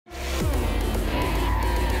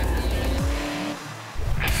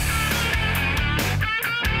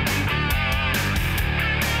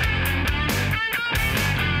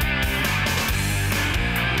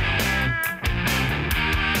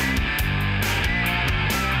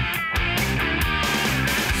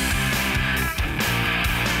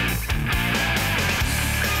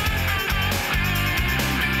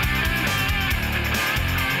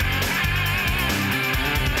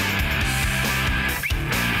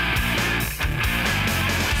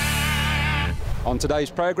On today's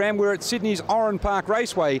program, we're at Sydney's Oran Park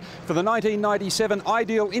Raceway for the 1997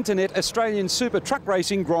 Ideal Internet Australian Super Truck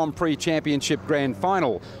Racing Grand Prix Championship Grand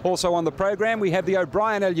Final. Also on the program, we have the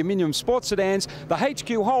O'Brien Aluminium Sports Sedans, the HQ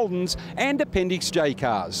Holdens and Appendix J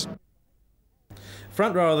cars.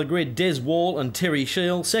 Front row of the grid, Des Wall and Terry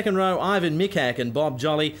Shield. Second row, Ivan Mickak and Bob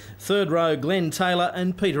Jolly. Third row, Glenn Taylor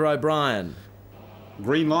and Peter O'Brien.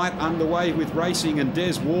 Green light underway with racing, and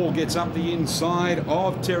Des Wall gets up the inside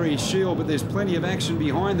of Terry Shield, but there's plenty of action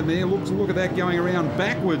behind them there. Look at that, going around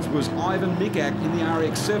backwards was Ivan Mickak in the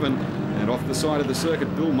RX-7, and off the side of the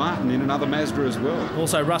circuit, Bill Martin in another Mazda as well.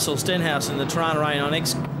 Also Russell Stenhouse in the Tirana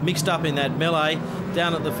A9X mixed up in that melee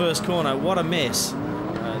down at the first corner. What a mess.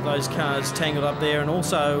 Those cars tangled up there, and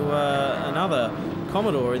also another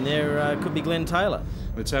Commodore in there, could be Glenn Taylor.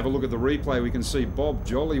 Let's have a look at the replay. We can see Bob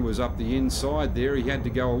Jolly was up the inside there. He had to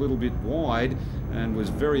go a little bit wide and was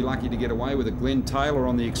very lucky to get away with it. Glenn Taylor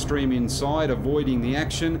on the extreme inside, avoiding the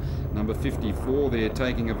action. Number 54 there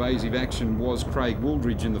taking evasive action was Craig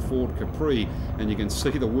Wooldridge in the Ford Capri, and you can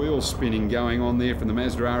see the wheels spinning going on there from the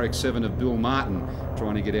Mazda RX-7 of Bill Martin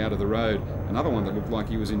trying to get out of the road. Another one that looked like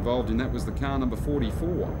he was involved in that was the car number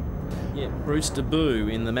 44. Yeah, Bruce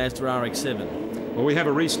DeBoo in the Mazda RX-7. Well, we have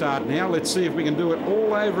a restart now. Let's see if we can do it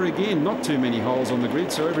all over again. Not too many holes on the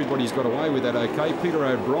grid, so everybody's got away with that okay. Peter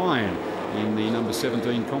O'Brien in the number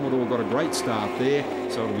 17 Commodore got a great start there,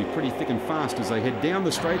 so it'll be pretty thick and fast as they head down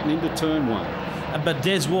the straight and into turn one. But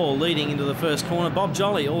Des Wall leading into the first corner. Bob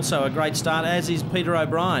Jolly also a great start, as is Peter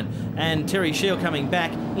O'Brien. And Terry Shield coming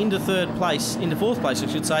back into fourth place, I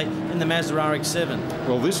should say, in the Mazda RX-7.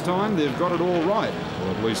 Well, this time they've got it all right, or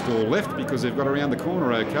at least all left, because they've got around the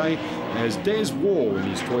corner okay, as Des Wall in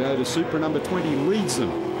his Toyota Supra number 20 leads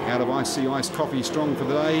them out of Icy Ice Coffee Strong for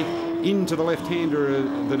the day into the left-hander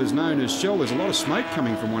that is known as Shell. There's a lot of smoke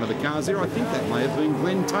coming from one of the cars there. I think that may have been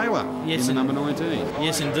Glenn Taylor in the number 19.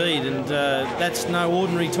 Yes, indeed, and that's no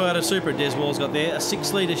ordinary Toyota Supra Des Wall's got there. A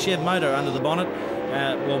 6-litre Chev motor under the bonnet,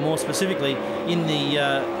 well, more specifically in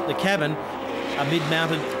the cabin, a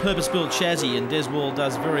mid-mounted purpose-built chassis, and Des Wall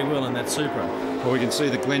does very well in that Supra. Well, we can see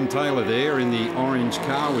the Glenn Taylor there in the orange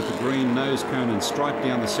car with the green nose cone and stripe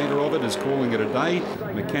down the centre of it, is calling it a day.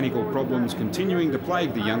 Mechanical problems continuing to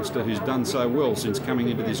plague the youngster who's done so well since coming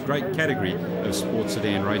into this great category of sports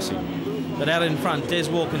sedan racing. But out in front, Des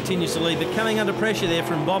Wall continues to lead, but coming under pressure there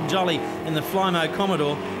from Bob Jolly in the Flymo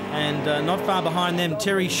Commodore, and not far behind them,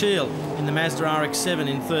 Terry Shield in the Mazda RX-7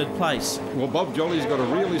 in third place. Well, Bob Jolly's got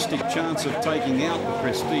a realistic chance of taking out the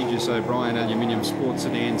prestigious O'Brien Aluminium Sports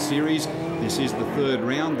Sedan Series. This is the third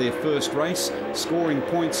round, their first race, scoring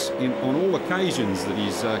points on all occasions that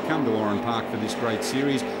he's come to Oran Park for this great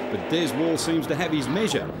series. But Des Wall seems to have his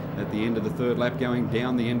measure at the end of the third lap going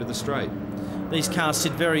down the end of the straight. These cars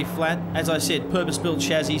sit very flat. As I said, purpose-built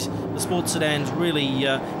chassis. The sports sedans really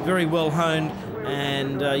very well honed.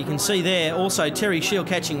 And you can see there also Terry Shield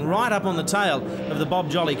catching right up on the tail of the Bob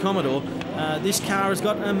Jolly Commodore. This car has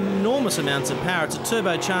got enormous amounts of power. It's a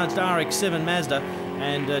turbocharged RX-7 Mazda.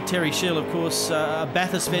 And Terry Shield, of course, a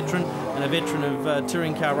Bathurst veteran and a veteran of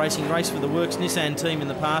touring car racing, raced for the Works Nissan team in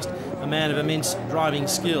the past, a man of immense driving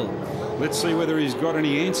skill. Let's see whether he's got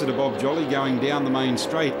any answer to Bob Jolly going down the main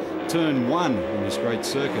straight. Turn one in this great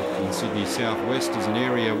circuit in Sydney Southwest is an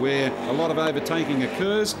area where a lot of overtaking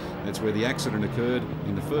occurs. That's where the accident occurred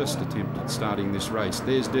in the first attempt at starting this race.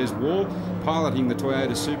 There's Des Wall piloting the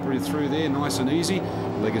Toyota Supra through there, nice and easy.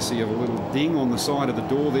 Legacy of a little ding on the side of the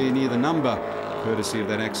door there near the number, courtesy of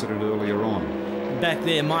that accident earlier on. Back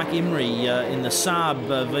there, Mike Imrie in the Saab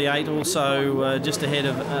V8, also just ahead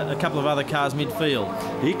of a couple of other cars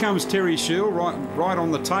midfield. Here comes Terry Shield right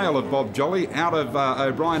on the tail of Bob Jolly, out of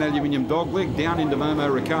O'Brien Aluminium Dogleg, down into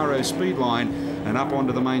Momo Recaro Speedline, and up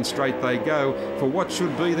onto the main straight they go for what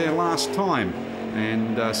should be their last time.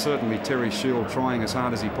 And certainly Terry Shield trying as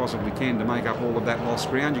hard as he possibly can to make up all of that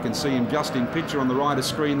lost ground. You can see him just in picture on the rider's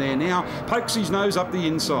screen there now, pokes his nose up the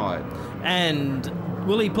inside. And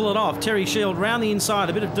will he pull it off? Terry Shield round the inside,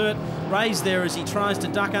 a bit of dirt raised there as he tries to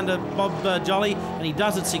duck under Bob Jolly, and he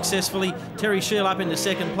does it successfully. Terry Shield up into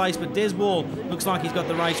second place, but Des Wall looks like he's got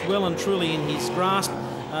the race well and truly in his grasp.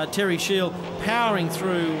 Terry Shield powering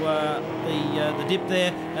through the dip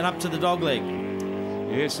there and up to the dogleg.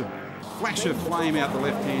 Yes, a flash of flame out the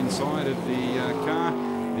left-hand side of the car.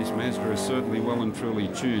 This Mazda is certainly well and truly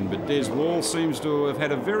tuned, but Des Wall seems to have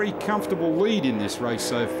had a very comfortable lead in this race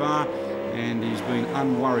so far, and he's been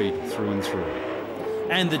unworried through and through.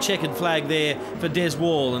 And the checkered flag there for Des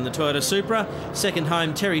Wall in the Toyota Supra. Second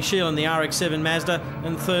home, Terry Shield in the RX-7 Mazda,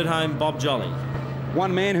 and third home, Bob Jolly.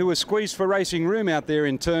 One man who was squeezed for racing room out there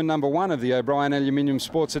in turn number one of the O'Brien Aluminium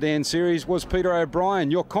Sports Sedan Series was Peter O'Brien.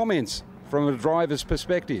 Your comments from a driver's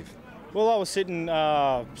perspective? Well, I was sitting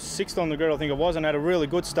 6th on the grid, I think it was, and had a really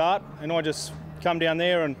good start. And I just come down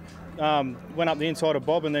there and went up the inside of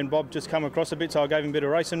Bob, and then Bob just come across a bit, so I gave him a bit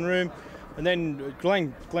of racing room. And then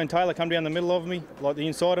Glenn Taylor come down the middle of me, like the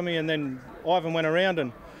inside of me, and then Ivan went around,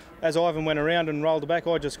 and as Ivan went around and rolled it back,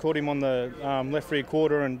 I just caught him on the left rear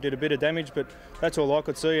quarter and did a bit of damage, but that's all I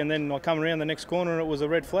could see. And then I come around the next corner and it was a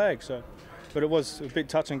red flag. So, but it was a bit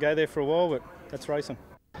touch and go there for a while, but that's racing.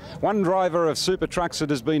 One driver of super trucks that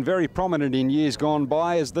has been very prominent in years gone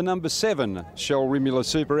by is the number 7 Shell Rimula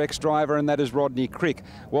Super X driver, and that is Rodney Crick.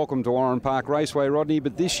 Welcome to Oran Park Raceway, Rodney,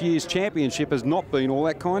 but this year's championship has not been all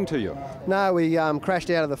that kind to you. No, we crashed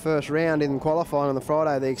out of the first round in qualifying on the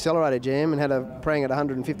Friday, the accelerator jam, and had a prang at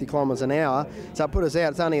 150 kilometres an hour. So it put us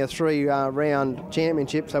out. It's only a 3-round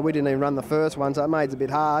championship, so we didn't even run the first one, so it made it a bit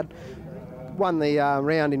hard. Won the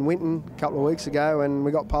round in Winton a couple of weeks ago, and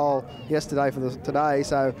we got pole yesterday for today,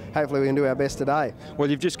 so hopefully we can do our best today.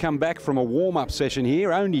 Well, you've just come back from a warm-up session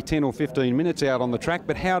here, only 10 or 15 minutes out on the track,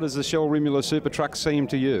 but how does the Shell Rimula Super Truck seem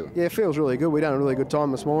to you? Yeah, it feels really good. We've done a really good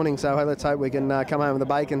time this morning, so let's hope we can come home with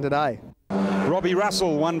the bacon today. Robbie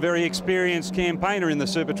Russell, one very experienced campaigner in the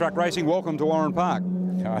super truck racing. Welcome to Oran Park.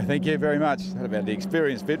 Oh, thank you very much. Not about the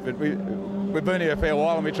experience bit, but we've been here a fair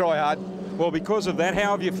while and we try hard. Well, because of that,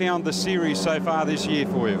 how have you found the series so far this year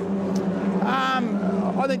for you?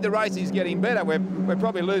 I think the racing is getting better. We're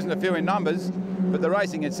probably losing a few in numbers, but the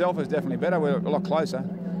racing itself is definitely better. We're a lot closer.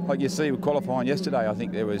 Like you see with qualifying yesterday, I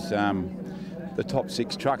think there was the top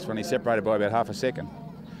 6 trucks were only separated by about half a second.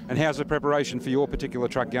 And how's the preparation for your particular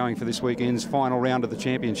truck going for this weekend's final round of the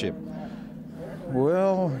championship?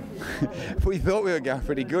 Well, we thought we were going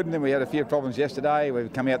pretty good, and then we had a few problems yesterday.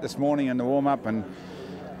 We've come out this morning in the warm-up, and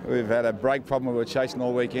we've had a brake problem we were chasing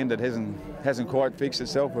all weekend that hasn't quite fixed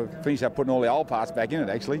itself. We've finished up putting all the old parts back in it,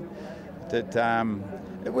 actually.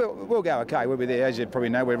 We'll go okay. We'll be there. As you probably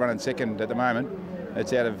know, we're running second at the moment.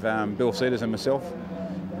 It's out of Bill Sedans and myself.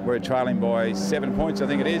 We're trailing by 7 points, I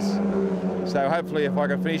think it is. So hopefully if I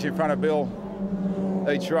can finish in front of Bill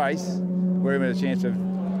each race, we're in a chance of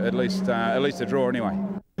at least a draw anyway.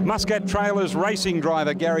 Muscat Trailers racing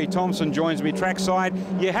driver Gary Thompson joins me trackside.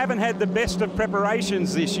 You haven't had the best of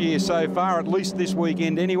preparations this year so far, at least this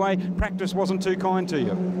weekend anyway. Practice wasn't too kind to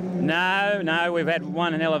you. No, we've had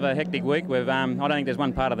one hell of a hectic week. I don't think there's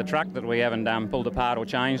one part of the truck that we haven't pulled apart or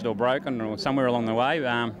changed or broken or somewhere along the way.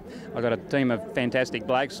 I've got a team of fantastic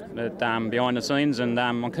blokes behind the scenes, and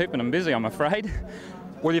I'm keeping them busy, I'm afraid.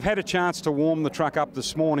 Well, you've had a chance to warm the truck up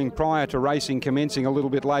this morning prior to racing commencing a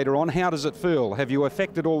little bit later on. How does it feel? Have you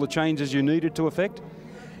effected all the changes you needed to effect?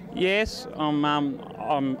 Yes,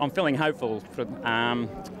 I'm feeling hopeful.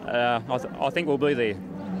 I think we'll be there.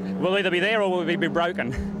 We'll either be there or we'll be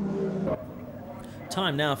broken.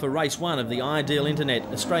 Time now for race 1 of the Ideal Internet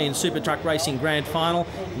Australian Super Truck Racing Grand Final,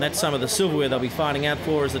 and that's some of the silverware they'll be fighting out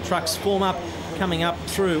for as the trucks form up, coming up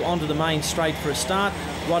through onto the main straight for a start.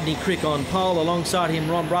 Rodney Crick on pole, alongside him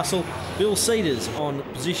Ron Russell, Bill Sedans on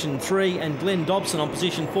position 3 and Glenn Dobson on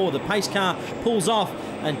position 4. The pace car pulls off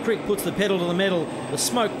and Crick puts the pedal to the metal, the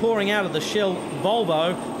smoke pouring out of the Shell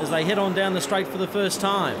Volvo as they head on down the straight for the first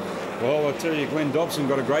time. Well, I'll tell you, Glenn Dobson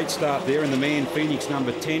got a great start there in the man Phoenix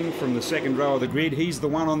number 10 from the second row of the grid. He's the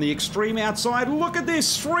one on the extreme outside. Look at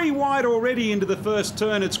this, 3 wide already into the first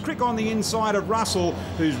turn. It's Crick on the inside of Russell,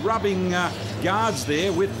 who's rubbing guards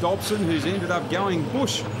there with Dobson, who's ended up going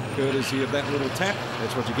bush, courtesy of that little tap.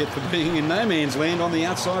 That's what you get for being in no man's land on the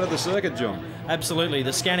outside of the circuit, John. Absolutely.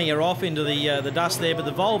 The Scania off into the dust there, but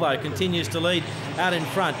the Volvo continues to lead out in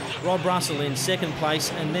front. Rob Russell in second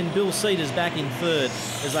place, and then Bill Sedans back in third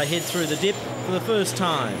as they head through the dip for the first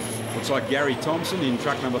time. Looks like Gary Thompson in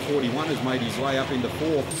truck number 41 has made his way up into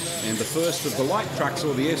fourth, and the first of the light trucks,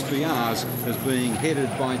 or the SBRs, is being headed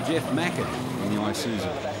by Jeff Mackin in the Isuzu.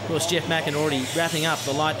 Of course, Jeff Mackin already wrapping up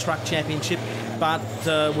the light truck championship, but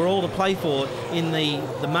we're all to play for in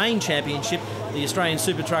the main championship, the Australian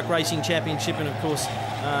Super Truck Racing Championship, and of course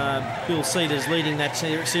Bill Sedans leading that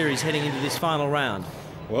series heading into this final round.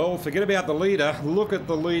 Well, forget about the leader. Look at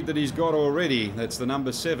the lead that he's got already. That's the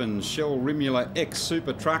number 7 Shell Rimula X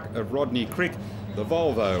Super Truck of Rodney Crick, the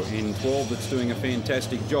Volvo in 12 that's doing a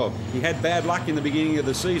fantastic job. He had bad luck in the beginning of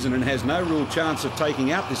the season and has no real chance of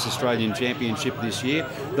taking out this Australian Championship this year.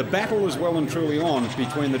 The battle is well and truly on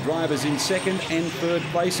between the drivers in second and third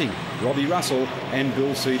placing, Robbie Russell and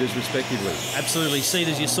Bill Sedans respectively. Absolutely.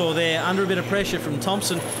 Sedans, you saw there, under a bit of pressure from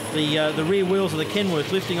Thompson. The rear wheels of the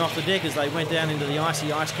Kenworth lifting off the deck as they went down into the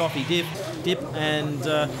icy iced coffee dip, and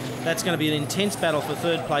that's going to be an intense battle for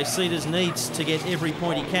third place. Sedans needs to get every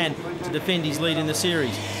point he can to defend his lead in the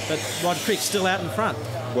series, but Rod Crick's still out in front.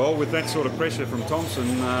 Well, with that sort of pressure from Thompson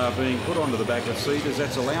being put onto the back of Sedans,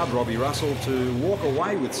 that's allowed Robbie Russell to walk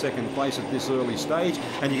away with second place at this early stage.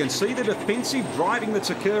 And you can see the defensive driving that's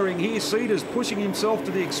occurring here. Sedans pushing himself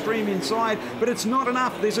to the extreme inside, but it's not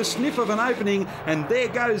enough. There's a sniff of an opening, and there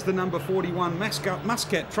goes the number 41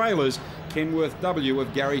 Muscat Trailers. Kenworth W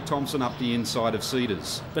of Gary Thompson up the inside of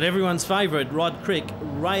Sedans. But everyone's favourite, Rod Crick,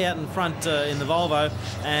 way out in front in the Volvo,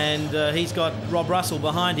 and he's got Rob Russell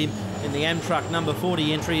behind him in the Amtruck number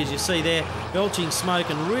 40 entry, as you see there, belching smoke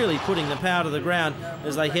and really putting the power to the ground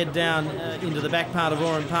as they head down into the back part of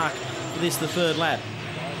Oran Park for this, the third lap.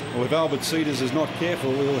 Well, if Albert Sedans is not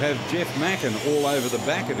careful, we'll have Jeff Mackin all over the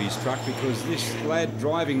back of his truck, because this lad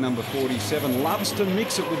driving number 47 loves to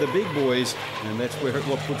mix it with the big boys, and that's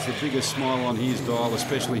what puts the biggest smile on his dial,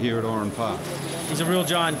 especially here at Oran Park. He's a real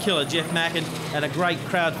giant killer, Jeff Mackin, and a great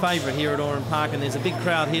crowd favourite here at Oran Park, and there's a big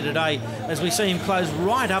crowd here today as we see him close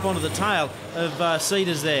right up onto the tail of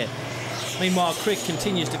Sedans there. Meanwhile, Crick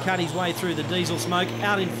continues to cut his way through the diesel smoke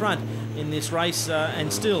out in front in this race,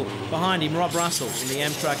 and still behind him Rob Russell in the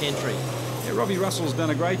Amtruck entry. Yeah, Robbie Russell's done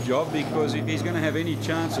a great job, because if he's going to have any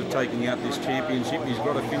chance of taking out this championship, he's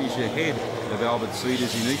got to finish ahead of Albert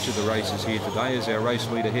Sedans in each of the races here today. As our race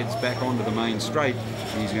leader heads back onto the main straight,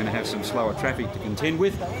 he's going to have some slower traffic to contend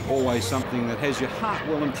with. Always something that has your heart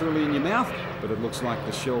well and truly in your mouth, but it looks like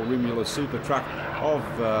the Shell Rimula super truck of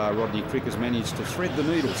Rodney Crick has managed to thread the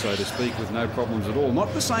needle, so to speak, with no problems at all.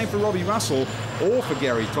 Not the same for Robbie Russell or for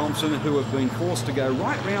Gary Thompson, who have been forced to go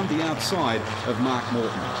right round the outside of Mark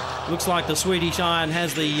Morton. Looks like the Swedish Iron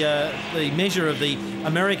has the measure of the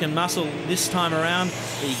American muscle this time around.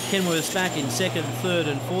 The Kenworth's back in second, third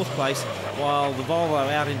and fourth place, while the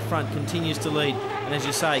Volvo out in front continues to lead. And as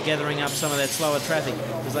you say, gathering up some of that slower traffic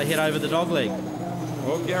as they head over the dogleg.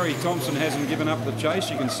 Well, Gary Thompson hasn't given up the chase.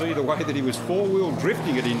 You can see the way that he was four-wheel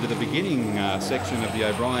drifting it into the beginning section of the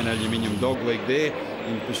O'Brien aluminium dogleg there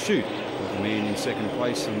in pursuit of the man in second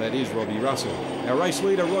place, and that is Robbie Russell. Our race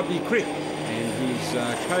leader, Rodney Crick, and his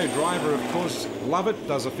co-driver, of course, Lovett,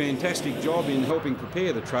 does a fantastic job in helping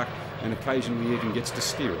prepare the truck, and occasionally even gets to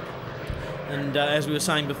steer it. And as we were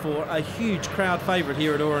saying before, a huge crowd favourite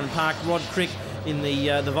here at Oran Park, Rod Crick in the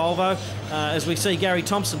Volvo, as we see Gary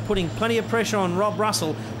Thompson putting plenty of pressure on Rob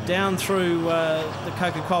Russell down through the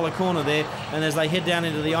Coca-Cola corner there, and as they head down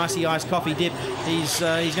into the icy ice coffee dip, he's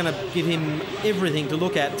going to give him everything to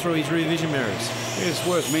look at through his rear vision mirrors. It's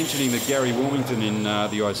worth mentioning that Gary Wilmington in the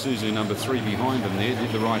Isuzu number 3 behind him there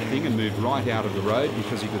did the right thing and moved right out of the road,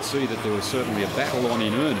 because he could see that there was certainly a battle on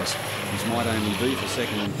in earnest. This might only be for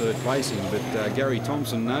second and third placing, but Gary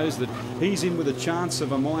Thompson knows that he's in with a chance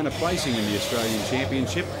of a minor placing in the Australian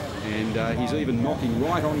Championship, and he's even knocking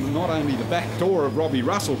right on not only the back door of Robbie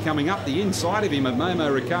Russell coming up the inside of him at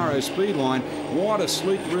Momo Recaro Speedline. What a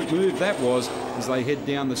sleek move that was as they head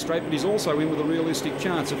down the straight, but he's also in with a realistic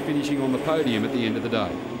chance of finishing on the podium at the end of the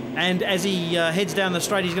day. And as he heads down the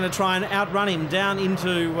straight, he's going to try and outrun him down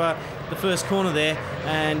into the first corner there,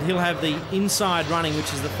 and he'll have the inside running,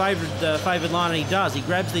 which is the favoured line, and he does. He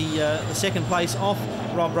grabs the second place off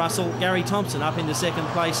Rob Russell. Gary Thompson up into second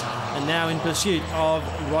place, and now in pursuit of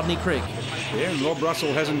Rodney Crick. Yeah, and Rob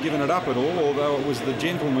Russell hasn't given it up at all, although it was the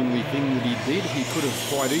gentlemanly thing that he did. He could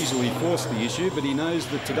have quite easily forced the issue, but he knows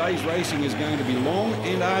that today's racing is going to be long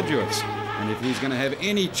and arduous. And if he's going to have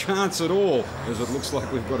any chance at all, as it looks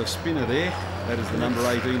like we've got a spinner there, that is the number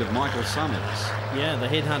 18 of Michael Summers. Yeah, the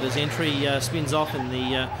Headhunters entry spins off in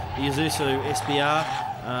the Isuzu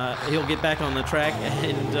SBR. He'll get back on the track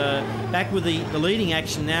and back with the leading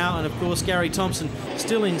action now. And of course, Gary Thompson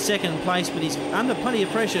still in second place, but he's under plenty of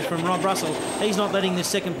pressure from Rob Russell. He's not letting this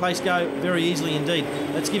second place go very easily indeed.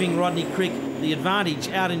 That's giving Rodney Crick the advantage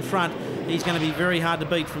out in front. He's going to be very hard to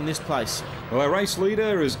beat from this place. Well, our race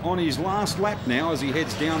leader is on his last lap now as he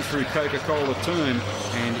heads down through Coca-Cola Turn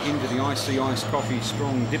and into the Icy Ice Coffee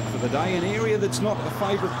Strong Dip for the day, an area that's not a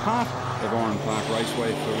favourite part of Oran Park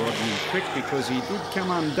Raceway for Rodney Crick, because he did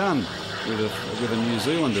come undone with a New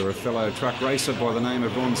Zealander, a fellow truck racer by the name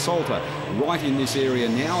of Ron Salter, right in this area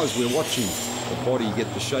now as we're watching the body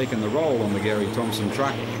get the shake and the roll on the Gary Thompson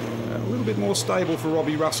truck. A little bit more stable for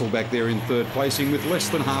Robbie Russell back there in third placing with less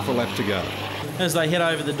than half a lap to go. As they head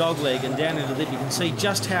over the dogleg and down into the dip, you can see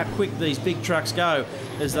just how quick these big trucks go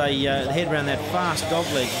as they head around that fast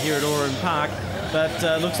dogleg here at Oran Park.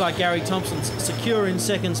 But looks like Gary Thompson's secure in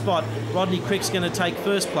second spot. Rodney Crick's going to take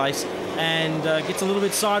first place and gets a little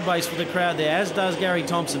bit sideways for the crowd there, as does Gary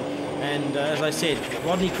Thompson. And as I said,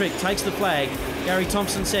 Rodney Crick takes the flag, Gary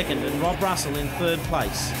Thompson second, and Rob Russell in third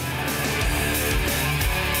place.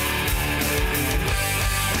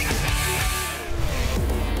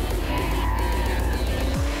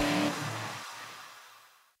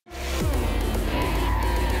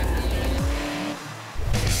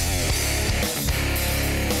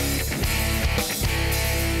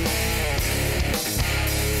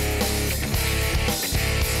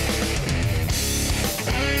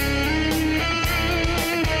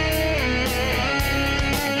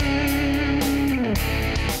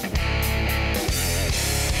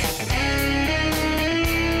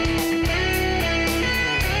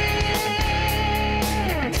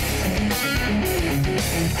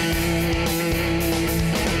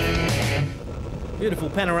 beautiful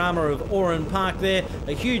panorama of Oran Park there.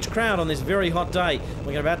 A huge crowd on this very hot day.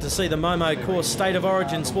 We're about to see the Momo Course State of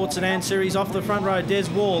Origin Sports Sedan Series. Off the front row, Des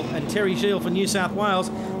Wall and Terry Shield for New South Wales.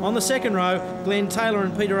 On the second row, Glenn Taylor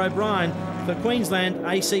and Peter O'Brien for Queensland.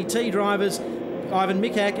 ACT drivers Ivan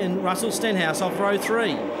Mikak and Russell Stenhouse off row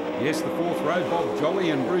 3. Yes, the fourth row, Bob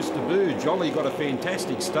Jolly and Bruce DeBoo. Jolly got a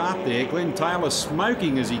fantastic start there. Glenn Taylor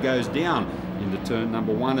smoking as he goes down into turn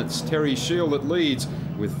number 1. It's Terry Shield that leads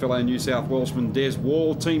with fellow New South Welshman Des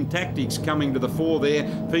Wall. Team Tactics coming to the fore there.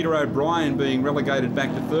 Peter O'Brien being relegated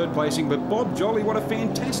back to third placing, but Bob Jolly, what a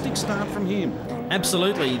fantastic start from him.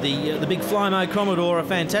 Absolutely. The big Flymo Commodore, a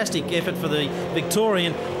fantastic effort for the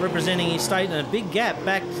Victorian, representing his state, and a big gap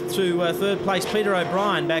back to third place. Peter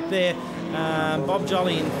O'Brien back there. Bob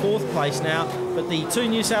Jolly in fourth place now, but the two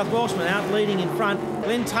New South Welshmen out leading in front.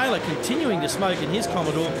 Glenn Taylor continuing to smoke in his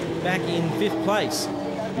Commodore back in fifth place.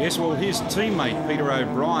 Yes, well, his teammate Peter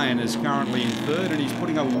O'Brien is currently in third, and he's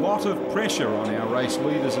putting a lot of pressure on our race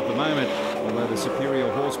leaders at the moment, although the superior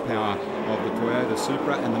horsepower of the Toyota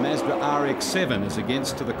Supra and the Mazda RX-7 is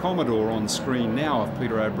against to the Commodore on screen now of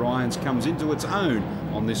Peter O'Brien's comes into its own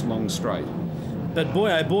on this long straight. But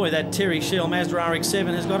boy, oh boy, that Terry Shield Mazda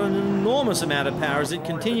RX-7 has got an enormous amount of power as it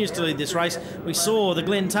continues to lead this race. We saw the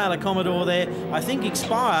Glenn Taylor Commodore there, I think,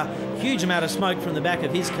 expire. Huge amount of smoke from the back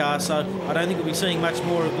of his car, so I don't think we'll be seeing much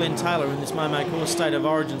more of Glenn Taylor in this Momo Course State of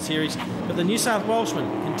Origin series. But the New South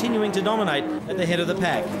Welshman continuing to dominate at the head of the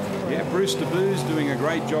pack. Yeah, Bruce DeBoo's doing a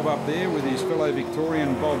great job up there with his fellow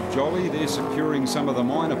Victorian Bob Jolly. They're securing some of the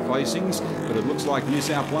minor placings, but it looks like New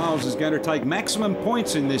South Wales is going to take maximum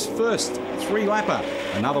points in this first three-lapper.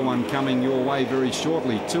 Another one coming your way very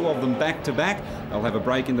shortly. Two of them back-to-back. They'll have a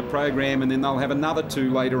break in the program, and then they'll have another two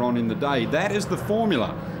later on in the day. That is the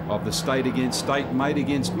formula of the state against state, mate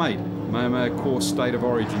against mate, Momo Course State of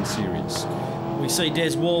Origin series. We see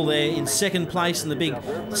Des Wall there in second place in the big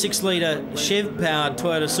 6-litre Chev-powered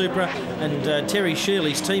Toyota Supra, and Terry Shield,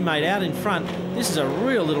 his teammate, out in front. This is a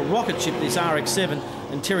real little rocket ship, this RX-7,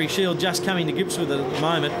 and Terry Shield just coming to grips with it at the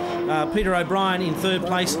moment. Peter O'Brien in third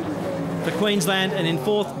place for Queensland, and in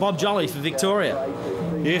fourth, Bob Jolly for Victoria.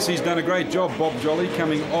 Yes, he's done a great job, Bob Jolly,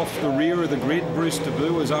 coming off the rear of the grid. Bruce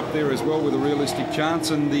DeBoo is up there as well with a realistic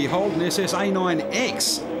chance, and the Holden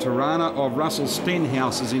SSA9X Tirana of Russell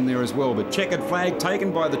Stenhouse is in there as well. But checkered flag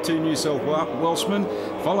taken by the two New South Welshmen,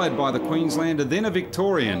 followed by the Queenslander, then a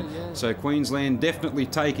Victorian. So Queensland definitely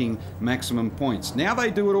taking maximum points. Now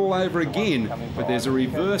they do it all over again, but there's a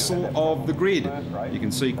reversal of the grid. You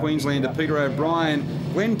can see Queenslander Peter O'Brien,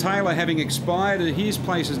 Glenn Taylor having expired. His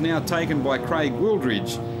place is now taken by Craig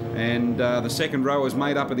Wildridge. And the second row is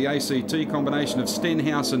made up of the ACT combination of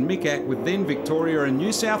Stenhouse and Mikak, with then Victoria and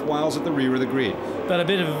New South Wales at the rear of the grid. But a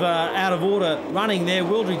bit of out of order running there.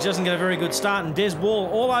 Wildridge doesn't get a very good start, and Des Wall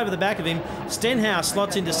all over the back of him. Stenhouse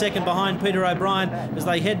slots into second behind Peter O'Brien as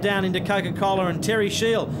they head down into Coca-Cola, and Terry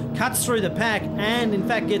Shield cuts through the pack and in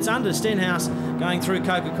fact gets under Stenhouse, going through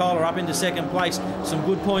Coca-Cola up into second place. Some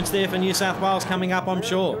good points there for New South Wales coming up, I'm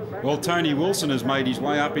sure. Well, Tony Wilson has made his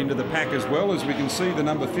way up into the pack as well, as we can see the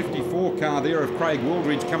number 54 car there of Craig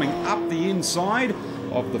Wildridge coming up the inside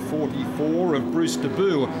of the 44 of Bruce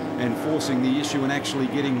DeBoo and forcing the issue and actually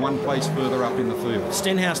getting one place further up in the field.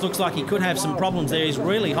 Stenhouse looks like he could have some problems there. He's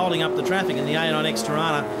really holding up the traffic in the A9X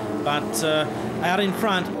Tirana, but out in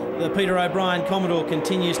front, the Peter O'Brien Commodore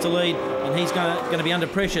continues to lead, and he's going to be under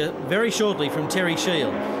pressure very shortly from Terry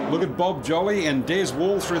Shield. Look at Bob Jolly and Des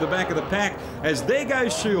Wall through the back of the pack as there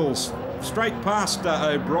goes Shields straight past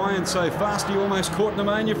O'Brien so fast he almost caught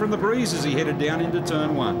pneumonia from the breeze as he headed down into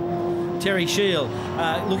turn 1. Terry Shield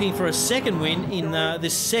looking for a second win in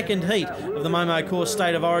this second heat of the Momo Course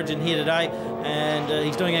State of Origin here today, and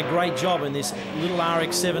he's doing a great job in this little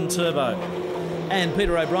RX-7 Turbo. And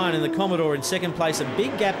Peter O'Brien in the Commodore in second place. A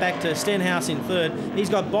big gap back to Stenhouse in third. He's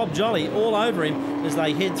got Bob Jolly all over him as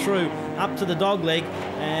they head through up to the dogleg.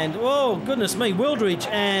 And, oh, goodness me, Wildridge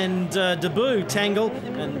and DeBoo tangle,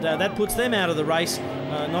 and that puts them out of the race.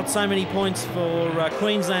 Not so many points for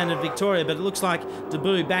Queensland and Victoria, but it looks like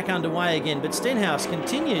DeBoo back underway again. But Stenhouse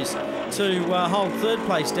continues to hold third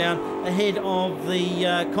place down ahead of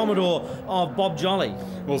the Commodore of Bob Jolly.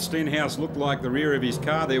 Well, Stenhouse looked like the rear of his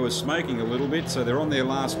car there was smoking a little bit, so they're on their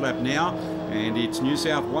last lap now, and it's New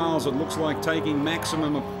South Wales, it looks like, taking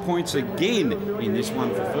maximum of points again in this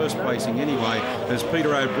one for first placing anyway, as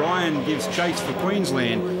Peter O'Brien gives chase for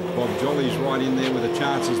Queensland. Bob Jolly's right in there with a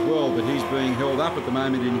chance as well, but he's being held up at the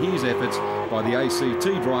moment in his efforts by the ACT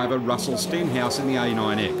driver Russell Stenhouse in the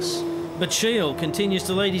A9X. But Shield continues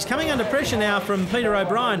to lead. He's coming under pressure now from Peter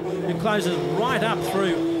O'Brien, who closes right up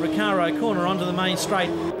through Recaro Corner onto the main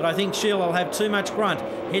straight. But I think Shield will have too much grunt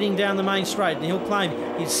heading down the main straight, and he'll claim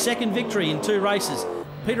his second victory in 2 races.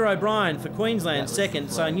 Peter O'Brien for Queensland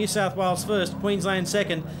second, so New South Wales first, Queensland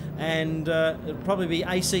second, and it'll probably be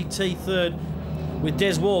ACT third, with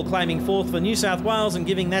Des Wall claiming fourth for New South Wales and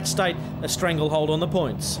giving that state a stranglehold on the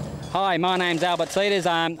points. Hi, my name's Albert Cedars.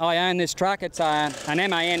 I own this truck. It's an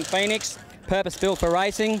MAN Phoenix, purpose-built for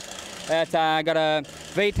racing. It's got a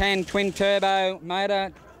V10 twin-turbo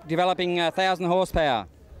motor developing 1,000 horsepower.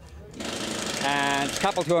 It's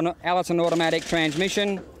coupled to an Allison automatic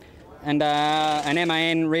transmission and an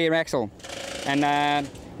MAN rear axle. And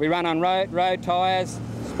we run on road tyres,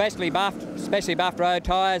 specially buffed road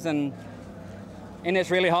tyres, and in this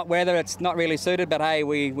really hot weather it's not really suited, but hey,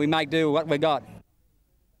 we make do with what we got.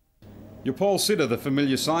 Your pole sitter, the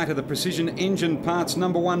familiar sight of the Precision Engine Parts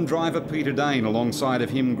 #1 driver Peter Dane. Alongside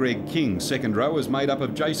of him, Greg King. Second row is made up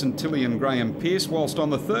of Jason Tilley and Graham Pearce, whilst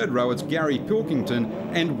on the third row it's Gary Pilkington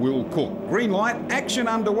and Will Cook. Green light, action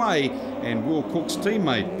underway, and Will Cook's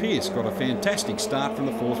teammate Pearce got a fantastic start from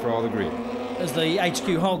the 4th row of the grid. As the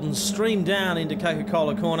HQ Holden stream down into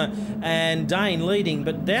Coca-Cola Corner, and Dane leading,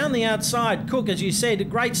 but down the outside, Cook, as you said, a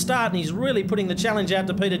great start, and he's really putting the challenge out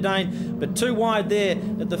to Peter Dane, but too wide there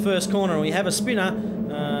at the first corner. We have a spinner,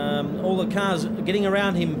 all the cars getting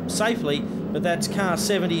around him safely, but that's car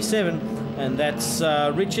 77, and that's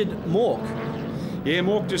Richard Mork. Yeah,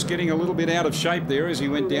 Mork just getting a little bit out of shape there as he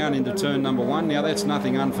went down into turn #1. Now that's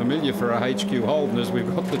nothing unfamiliar for a HQ Holden, as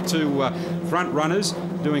we've got the 2 front runners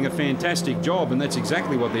doing a fantastic job, and that's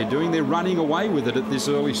exactly what they're doing. They're running away with it at this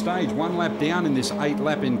early stage. 1 lap down in this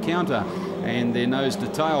 8-lap encounter, and they're nose to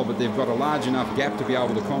tail, but they've got a large enough gap to be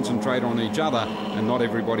able to concentrate on each other and not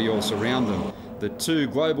everybody else around them. The 2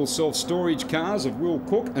 global self-storage cars of Will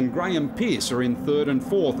Cook and Graham Pearce are in 3rd and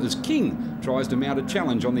 4th as King tries to mount a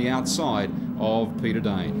challenge on the outside of Peter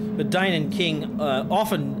Dane. But Dane and King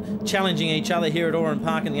often challenging each other here at Oran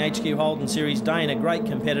Park in the HQ Holden Series. Dane, a great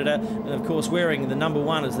competitor, and of course wearing the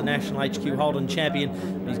 #1 as the National HQ Holden champion.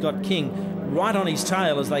 He's got King right on his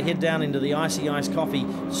tail as they head down into the Icy Ice Coffee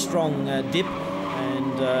strong dip,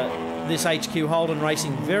 and this HQ Holden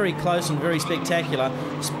racing very close and very spectacular,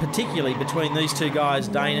 particularly between these 2 guys,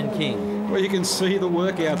 Dane and King. Well, you can see the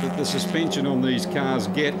workout that the suspension on these cars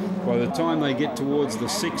get. By the time they get towards the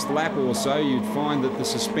 6th lap or so, you'd find that the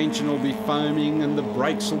suspension will be foaming and the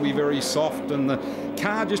brakes will be very soft, and the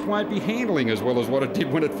car just won't be handling as well as what it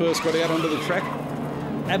did when it first got out onto the track.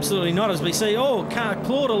 Absolutely not, as we see,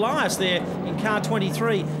 Claude Elias there in car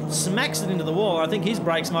 23 smacks it into the wall. I think his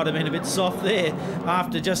brakes might have been a bit soft there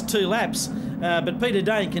after just 2 laps. But Peter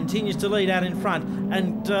Dane continues to lead out in front,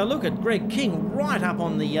 and look at Greg King right up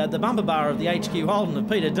on the bumper bar of the HQ Holden of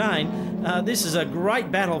Peter Dane. This is a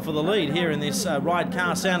great battle for the lead here in this Ride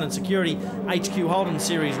Car Sound and Security HQ Holden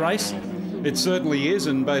Series race. It certainly is,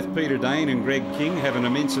 and both Peter Dane and Greg King have an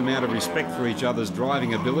immense amount of respect for each other's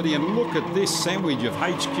driving ability. And look at this sandwich of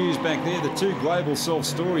HQs back there, the 2 global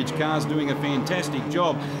self-storage cars doing a fantastic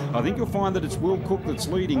job. I think you'll find that it's Will Cook that's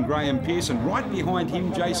leading Graham Pearce, and right behind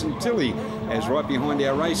him Jason Tilley, as right behind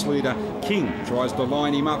our race leader King tries to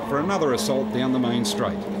line him up for another assault down the main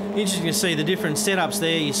straight. Interesting to see the different setups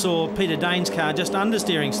there. You saw Peter Dane's car just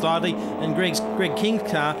understeering slightly, and Greg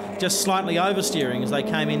King's car just slightly oversteering as they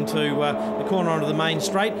came into the corner onto the main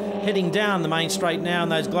straight. Heading down the main straight now,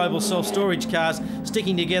 and those global self-storage cars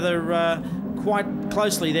sticking together quite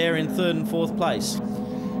closely there in 3rd and 4th place.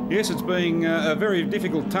 Yes, it's being a very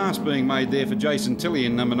difficult task being made there for Jason Tilley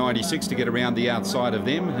in number 96 to get around the outside of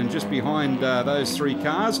them. And just behind those 3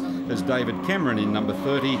 cars is David Cameron in number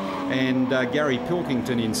 30 and Gary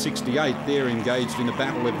Pilkington in 68. They're engaged in a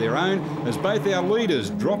battle of their own, as both our leaders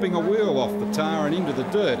dropping a wheel off the tar and into the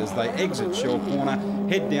dirt as they exit Shell Corner,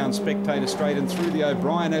 head down Spectator Straight and through the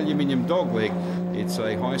O'Brien aluminium dogleg. It's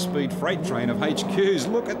a high-speed freight train of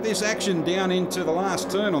HQs. Look at this action down into the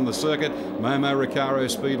last turn on the circuit, Momo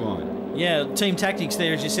Recaro speed line. Yeah, team tactics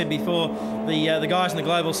there, as you said before. The guys in the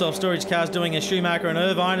global self-storage cars doing a Schumacher and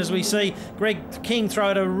Irvine, as we see Greg King throw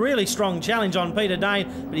out a really strong challenge on Peter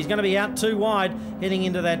Dane, but he's going to be out too wide heading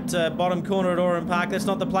into that bottom corner at Oran Park. That's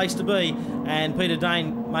not the place to be, and Peter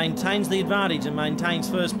Dane maintains the advantage and maintains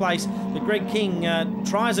first place. But Greg King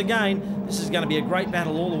tries again. This is going to be a great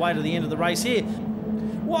battle all the way to the end of the race here.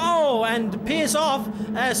 Whoa, and Pearce off,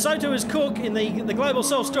 so too is Cook in the global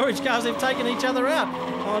self-storage cars. They've taken each other out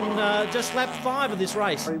on just lap 5 of this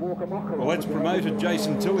race. Well, that's promoted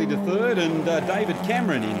Jason Tilley to 3rd, and David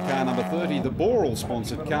Cameron in car number 30, the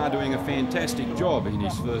Boral-sponsored car, doing a fantastic job in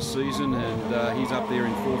his first season, and he's up there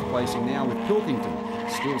in 4th placing now with Pilkington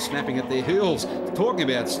still snapping at their heels. Talking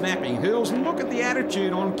about snapping heels, look at the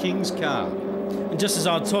attitude on King's car. And just as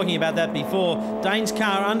I was talking about that before, Dane's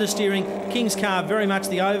car understeering, King's car very much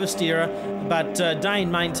the oversteerer, but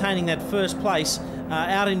Dane maintaining that first place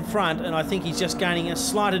out in front, and I think he's just gaining a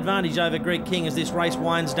slight advantage over Greg King as this race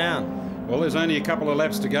winds down. Well, there's only a couple of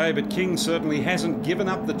laps to go, but King certainly hasn't given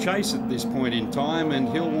up the chase at this point in time, and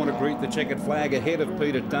he'll want to greet the checkered flag ahead of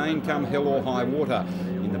Peter Dane come hell or high water.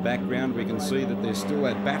 In the background, we can see that there's still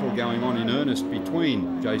that battle going on in earnest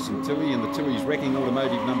between Jason Tilley and the Tilley's Wrecking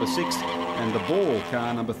Automotive number 6 and the Ball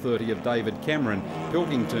car number 30 of David Cameron.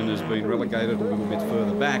 Pilkington has been relegated a little bit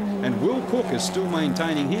further back, and Will Cook is still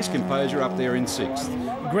maintaining his composure up there in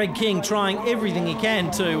 6th. Greg King trying everything he can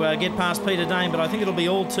to get past Peter Dane, but I think it'll be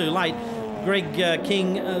all too late. Greg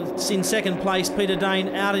King is in second place, Peter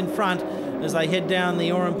Dane out in front as they head down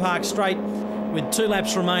the Oran Park Straight with 2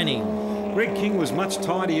 laps remaining. Greg King was much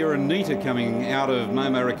tidier and neater coming out of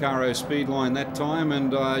Momo Recaro speed line that time,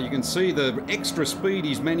 and you can see the extra speed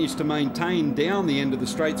he's managed to maintain down the end of the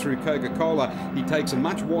straight through Coca-Cola. He takes a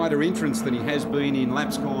much wider entrance than he has been in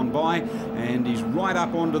laps gone by, and he's right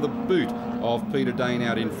up onto the boot of Peter Dane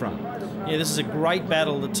out in front. Yeah, this is a great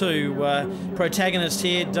battle. The two protagonists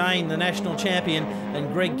here, Dane, the national champion,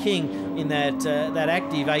 and Greg King in that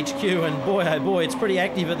active HQ. And boy, oh boy, it's pretty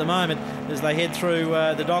active at the moment as they head through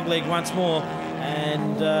the dogleg once more.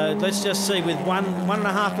 And let's just see with one and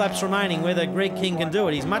a half laps remaining whether Greg King can do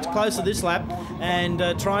it. He's much closer this lap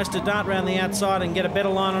and tries to dart around the outside and get a better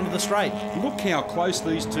line onto the straight. Look how close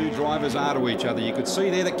these two drivers are to each other. You could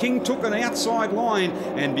see there that King took an outside line,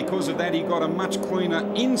 and because of that he got a much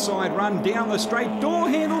cleaner inside run down the straight. Door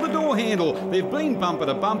handle to door handle. They've been bumper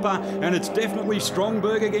to bumper, and it's definitely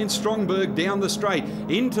Strongberg against Strongberg down the straight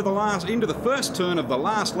into the first turn of the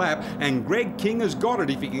last lap, and Greg King has got it.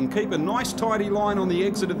 If he can keep a nice tidy line on the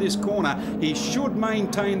exit of this corner, he should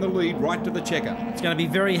maintain the lead right to the checker. It's going to be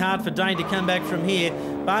very hard for Dane to come back from here,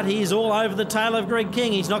 but he's all over the tail of Greg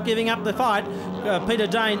King. He's not giving up the fight. Peter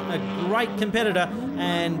Dane, a great competitor,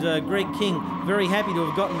 and Greg King very happy to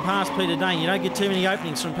have gotten past Peter Dane. You don't get too many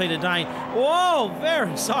openings from Peter Dane. Whoa,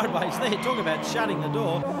 very sideways there. Talk about shutting the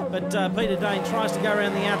door. But Peter Dane tries to go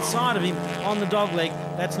around the outside of him on the dogleg.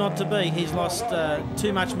 That's not to be. He's lost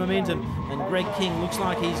too much momentum, and Greg King looks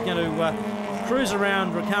like he's going to cruise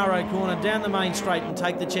around Recaro corner down the main straight and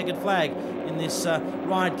take the checkered flag in this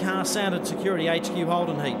ride car sounded security HQ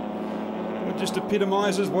Holden heat. It just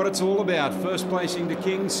epitomises what it's all about. First placing to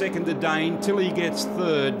King, second to Dane, Tilley gets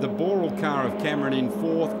third, the Boral car of Cameron in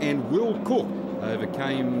fourth, and Will Cook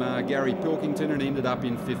overcame Gary Pilkington and ended up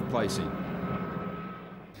in 5th placing.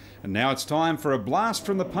 And now it's time for a blast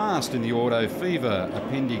from the past in the Auto Fever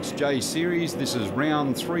Appendix J Series. This is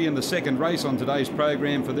round 3 in the second race on today's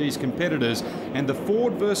program for these competitors. And the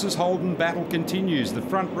Ford versus Holden battle continues. The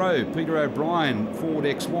front row, Peter O'Brien, Ford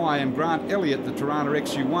XY, and Grant Elliott, the Tirana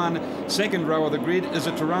XU1. Second row of the grid is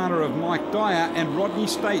a Tirana of Mike Dyer and Rodney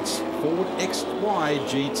States, Ford XY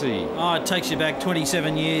GT. Oh, it takes you back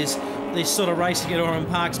 27 years. This sort of racing at Oran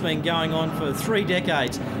Park's been going on for 3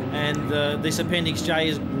 decades, and this Appendix J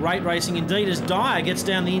is great racing indeed as Dyer gets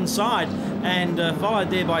down the inside and followed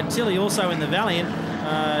there by Tilley also in the Valiant,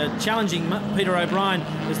 challenging Peter O'Brien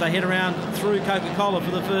as they head around through Coca-Cola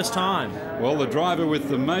for the first time. Well, the driver with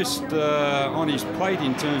the most on his plate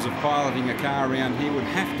in terms of piloting a car around here would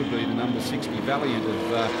have to be the number 60 Valiant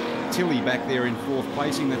of Tilley back there in 4th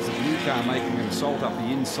placing. That's the blue car making an assault up the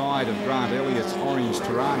inside of Grant Elliott's orange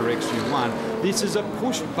Tirana XU1. This is a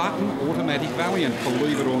push-button automatic Valiant,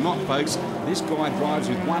 believe it or not, folks. This guy drives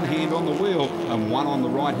with one hand on the wheel and one on the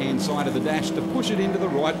right-hand side of the dash to push it into the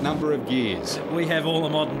right number of gears. We have all the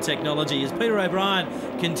modern technology as Peter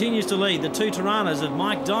O'Brien continues to lead. The 2 Tiranas of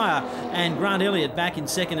Mike Dyer and Grant Elliott back in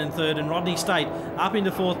 2nd and 3rd, and Rodney State up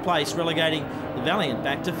into 4th place, relegating the Valiant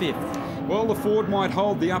back to 5th. Well, the Ford might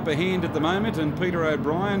hold the upper hand at the moment, and Peter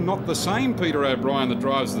O'Brien, not the same Peter O'Brien that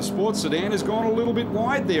drives the Sports Sedan, has gone a little bit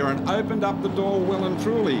wide there and opened up the door well and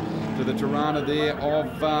truly to the Tirana there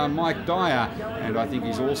of Mike Dyer, and I think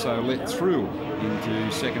he's also let through into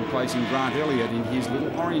 2nd placing Grant Elliott in his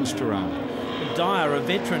little orange Tirana. Dyer, a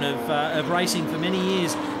veteran of racing for many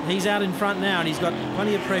years, he's out in front now and he's got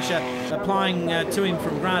plenty of pressure applying to him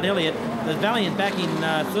from Grant Elliott. The Valiant back in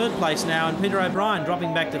 3rd place now, and Peter O'Brien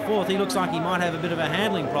dropping back to 4th. He looks like he might have a bit of a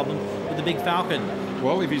handling problem with the big Falcon.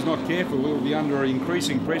 Well, if he's not careful, he'll be under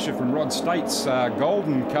increasing pressure from Rod State's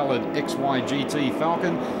golden-coloured XY GT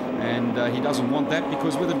Falcon, and he doesn't want that,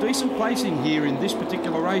 because with a decent placing here in this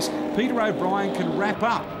particular race, Peter O'Brien can wrap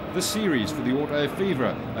up the series for the Auto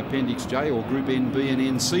Fever Appendix J, or Group N, B and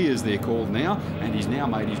NC as they're called now, and he's now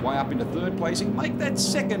made his way up into third place. He'll make that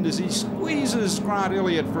second as he squeezes Grant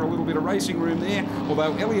Elliott for a little bit of racing room there,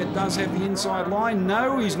 although Elliott does have the inside line.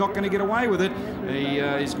 No, he's not going to get away with it.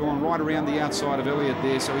 He's gone right around the outside of Elliott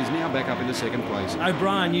there, so he's now back up into second place.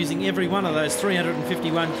 O'Brien using every one of those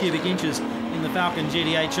 351 cubic inches in the Falcon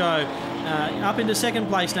GTHO. Up into second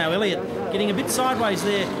place now. Elliott getting a bit sideways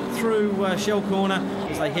there through Shell Corner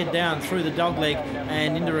as they head down through the dogleg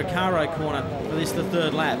and into Recaro Corner for this, the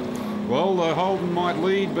third lap. Well, Holden might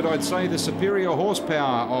lead, but I'd say the superior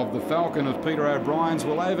horsepower of the Falcon of Peter O'Brien's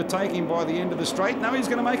will overtake him by the end of the straight. No, he's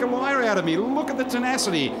going to make a liar out of me. Look at the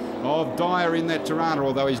tenacity of Dyer in that Tirana,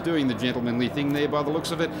 although he's doing the gentlemanly thing there by the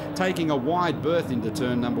looks of it, taking a wide berth into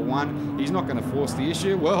turn number one. He's not going to force the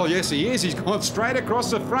issue. Well, yes, he is. He's gone straight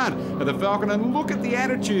across the front of the Falcon, and look at the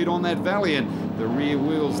attitude on that Valiant. The rear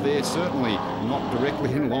wheels there certainly not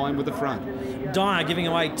directly in line with the front. Dyer giving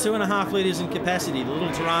away 2.5 litres in capacity. The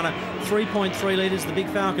little Tirana, 3.3 litres. The big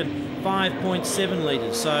Falcon, 5.7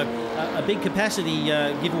 litres. So a big capacity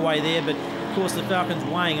giveaway there, but of course the Falcon's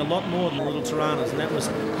weighing a lot more than the little Tiranas, and that was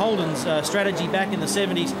Holden's strategy back in the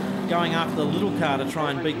 70s, going after the little car to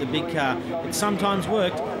try and beat the big car. It sometimes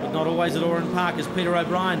worked, but not always at Oran Park, as Peter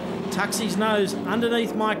O'Brien tucks his nose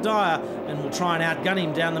underneath Mike Dyer and will try and outgun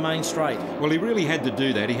him down the main straight. Well, he really had to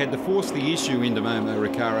do that. He had to force the issue into Momo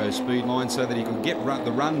Recaro's speed line so that he could get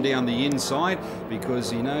the run down the inside, because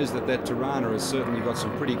he knows that that Tirana has certainly got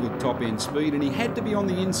some pretty good top-end speed, and he had to be on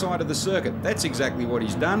the inside of the circuit. That's exactly what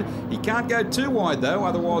he's done. He can't go too wide, though,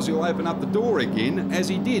 otherwise he'll open up the door again, as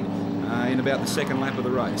he did in about the second lap of the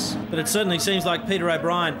race. But it certainly seems like Peter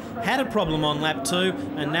O'Brien had a problem on lap 2,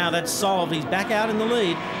 and now that's solved. He's back out in the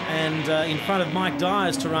lead and in front of Mike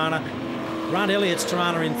Dyer's Tirana. Grant Elliott's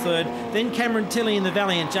Tirana in third, then Cameron Tilley in the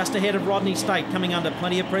Valiant just ahead of Rodney State, coming under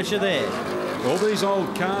plenty of pressure there. Well, these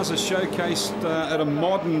old cars are showcased at a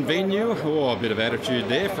modern venue. Oh, a bit of attitude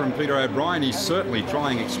there from Peter O'Brien. He's certainly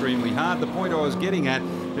trying extremely hard. The point I was getting at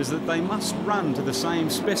is that they must run to the same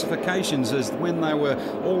specifications as when they were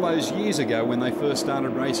all those years ago when they first started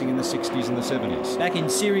racing in the 60s and the 70s. Back in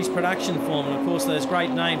series production form, and of course those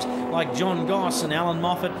great names like John Goss and Alan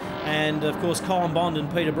Moffat, and of course Colin Bond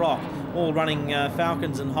and Peter Brock, all running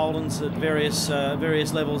Falcons and Holdens at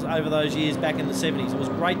various levels over those years back in the 70s. It was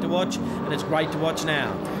great to watch, and it's great to watch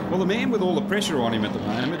now. Well, the man with all the pressure on him at the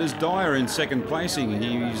moment is Dyer in second placing.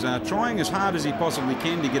 He's trying as hard as he possibly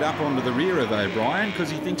can to get up onto the rear of O'Brien,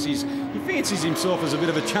 because he thinks he fancies himself as a bit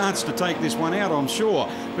of a chance to take this one out, I'm sure.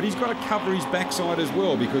 But he's got to cover his backside as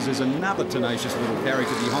well, because there's another tenacious little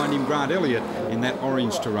character behind him, Grant Elliott, in that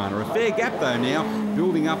orange Tirana. A fair gap, though, now,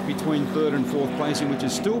 building up between third and fourth placing, which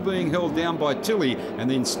is still being held down by Tilley and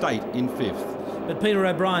then State in fifth. But Peter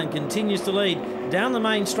O'Brien continues to lead down the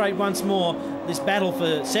main straight once more. This battle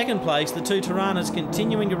for second place, the two Tiranas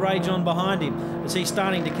continuing to rage on behind him as he's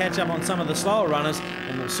starting to catch up on some of the slower runners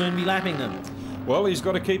and will soon be lapping them. Well, he's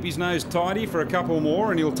got to keep his nose tidy for a couple more,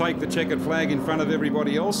 and he'll take the checkered flag in front of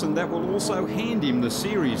everybody else, and that will also hand him the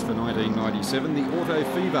series for 1997, the Auto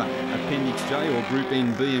Fever Appendix J, or Group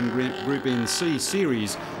NB and Group NC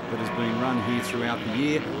series that has been run here throughout the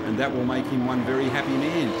year, and that will make him one very happy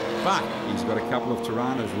man. But he's got a couple of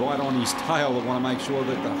Tiranas right on his tail that want to make sure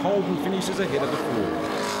that the Holden finishes ahead of the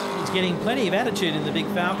Ford. He's getting plenty of attitude in the big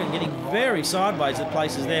Falcon, getting very sideways at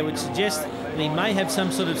places there, which suggests that he may have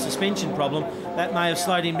some sort of suspension problem. That may have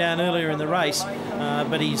slowed him down earlier in the race,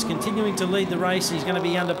 but he's continuing to lead the race. He's going to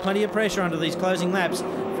be under plenty of pressure under these closing laps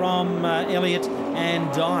from Elliott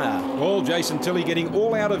and Dyer. Well, Jason Tilley getting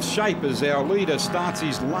all out of shape as our leader starts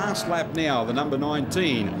his last lap now, the number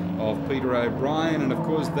 19 of Peter O'Brien, and of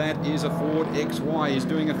course that is a Ford XY. He's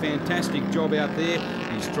doing a fantastic job out there.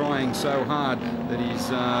 He's trying so hard that he's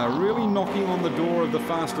really knocking on the door of the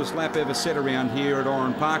fastest lap ever set around here at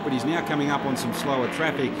Oran Park, but he's now coming up on some slower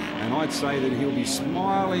traffic, and I'd say that he'll be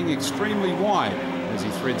smiling extremely wide as he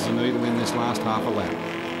threads the needle in this last half a lap.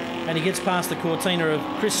 And he gets past the Cortina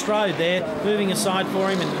of Chris Strode there, moving aside for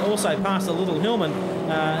him, and also past the little Hillman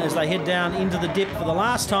as they head down into the dip for the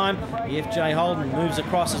last time. The FJ Holden moves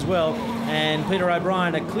across as well, and Peter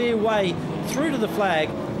O'Brien a clear way through to the flag,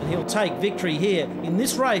 and he'll take victory here in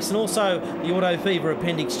this race, and also the Auto Fever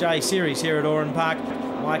Appendix J series here at Oran Park.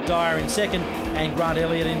 Mike Dyer in second and Grant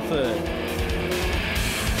Elliott in third.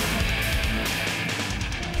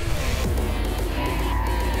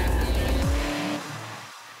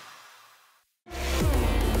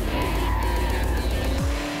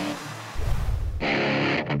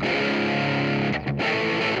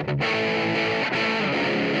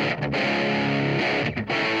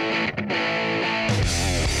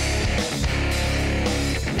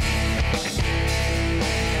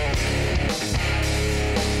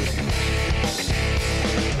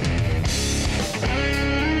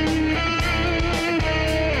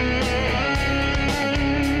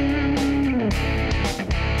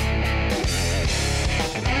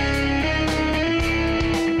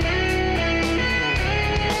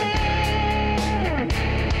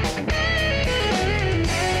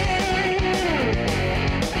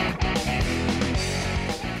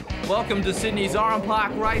 Welcome to Sydney's Oran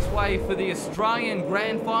Park Raceway for the Australian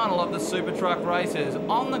Grand Final of the Super Truck races.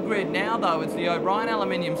 On the grid now, though, it's the O'Brien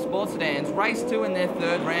Aluminium Sports Sedans, race 2 in their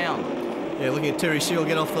 3rd round. Yeah, looking at Terry Shield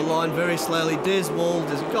get off the line very slowly. Des Wall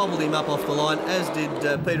just gobbled him up off the line, as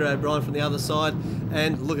did Peter O'Brien from the other side.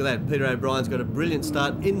 And look at that, Peter O'Brien's got a brilliant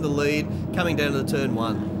start in the lead, coming down to the turn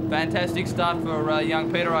 1. Fantastic start for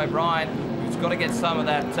young Peter O'Brien. Got to get some of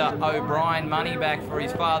that O'Brien money back for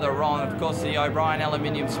his father, Ron. Of course, the O'Brien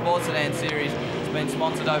Aluminium Sports Sedan Series has been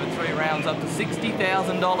sponsored over 3 rounds, up to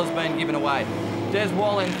 $60,000 being given away. Des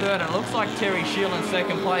Wall in 3rd, and it looks like Terry Shield in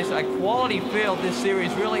 2nd place. A quality field. This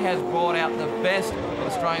series really has brought out the best of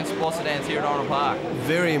Australian sports sedans here at Oran Park.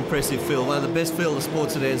 Very impressive field, one of the best field of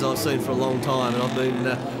sports sedans I've seen for a long time, and I've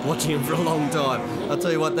been watching him for a long time. I'll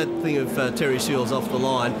tell you what, that thing of Terry Shield's off the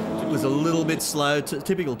line was a little bit slow,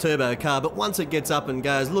 typical turbo car, but once it gets up and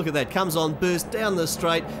goes, look at that, comes on, boost down the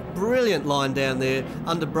straight, brilliant line down there,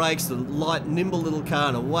 under brakes, the light, nimble little car,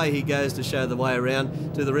 and away he goes to show the way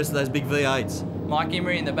around to the rest of those big V8s. Mike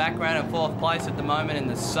Emery in the background at 4th place at the moment in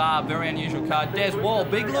the Saab, very unusual car. Des Wall,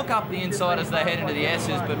 big look up the inside as they head into the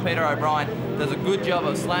S's, but Peter O'Brien does a good job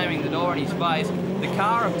of slamming the door in his face. The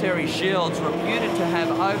car of Terry Shields, reputed to have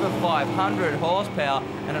over 500 horsepower,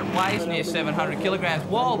 and it weighs near 700 kilograms.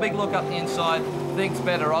 Wall, big look up the inside, thinks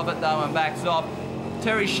better of it though and backs off.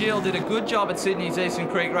 Terry Shield did a good job at Sydney's Eastern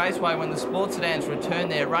Creek Raceway when the sports sedans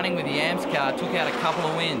returned there, running with the AMS car, took out a couple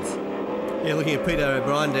of wins. Yeah, looking at Peter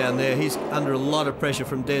O'Brien down there, he's under a lot of pressure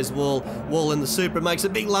from Des Wall. Wall in the Supra makes a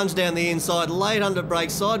big lunge down the inside, late under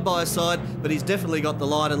brakes, side by side, but he's definitely got the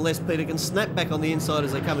line unless Peter can snap back on the inside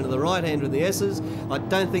as they come into the right-hander in the S's. I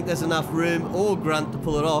don't think there's enough room or grunt to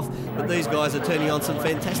pull it off, but these guys are turning on some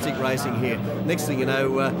fantastic racing here. Next thing you know,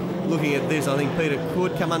 looking at this, I think Peter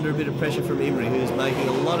could come under a bit of pressure from Emery, who's making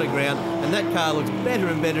a lot of ground, and that car looks better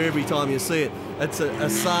and better every time you see it. It's a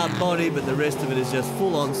Saab body, but the rest of it is just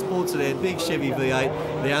full-on sports sedan, big Chevy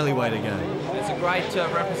V8, the only way to go. It's a great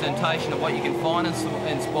representation of what you can find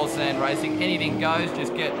in sports sedan racing. Anything goes,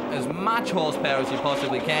 just get as much horsepower as you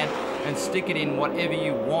possibly can and stick it in whatever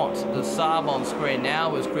you want. The Saab on screen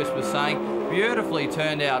now, as Chris was saying, beautifully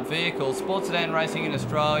turned out vehicle. Sports sedan racing in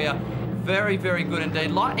Australia, very, very good indeed.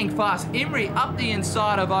 Lightning fast. Emery up the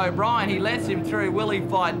inside of O'Brien. He lets him through. Will he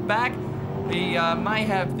fight back? He may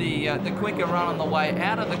have the quicker run on the way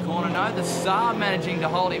out of the corner. No, the Saab managing to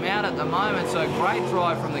hold him out at the moment, so great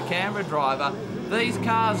drive from the Canberra driver. These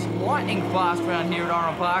cars lightning fast around here at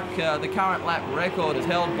Oran Park. The current lap record is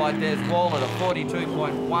held by Des Wall at a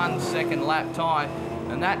 42.1 second lap time,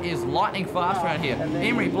 and that is lightning fast around here.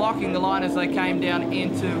 Emery blocking the line as they came down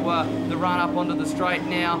into the run up onto the straight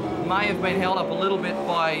now. May have been held up a little bit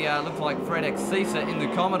by, looks like Fred Exisa in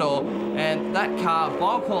the Commodore, and that car,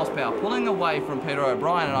 bulk horsepower, pulling away from Peter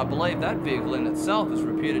O'Brien, and I believe that vehicle in itself is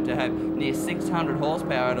reputed to have near 600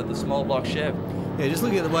 horsepower out of the small block Chev. Yeah, just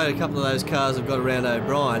looking at the way a couple of those cars have got around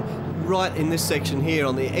O'Brien, right in this section here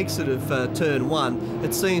on the exit of turn 1,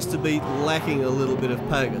 it seems to be lacking a little bit of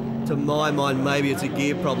poke. To my mind, maybe it's a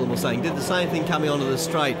gear problem or something. Did the same thing coming onto the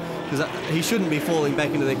straight, because he shouldn't be falling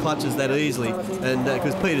back into their clutches that easily, and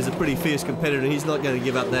because Peter's a pretty fierce competitor and he's not going to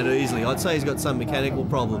give up that easily. I'd say he's got some mechanical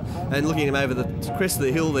problem, and looking at him over the crest of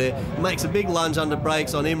the hill there, makes a big lunge under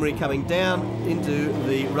brakes on Emery coming down into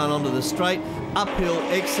the run onto the straight, uphill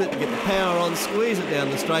exit, get the power on, squeeze it down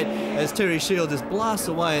the straight as Terry Shield just blasts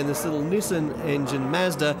away in this little Nissan engine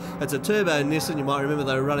Mazda. It's a turbo Nissan. You might remember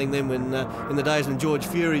they were running them when in the days when George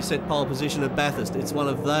Fury set pole position at Bathurst. It's one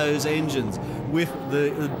of those engines with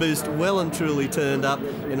the boost well and truly turned up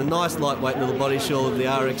in a nice lightweight little body shell of the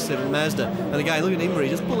RX-7 Mazda. And again, look at Emery,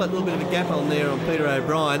 just pull that little bit of a gap on there on Peter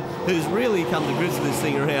O'Brien, who's really come to grips with this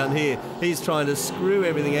thing around here. He's trying to screw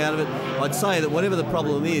everything out of it. I'd say that whatever the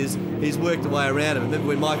problem is, he's worked a way around it. Remember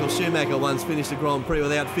when Michael Schumacher once finished a Grand Prix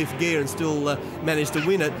without 5th gear and still managed to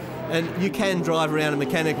win it? And you can drive around a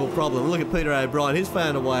mechanical problem. Look at Peter O'Brien, he's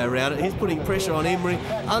found a way around it. He's putting pressure on Emery,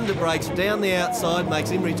 under brakes down the outside,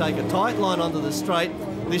 makes Emery take a tight line onto the straight.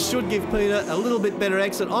 This should give Peter a little bit better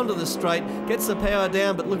exit onto the straight, gets the power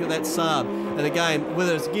down, but look at that Saab. And again,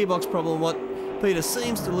 whether it's a gearbox problem or what, Peter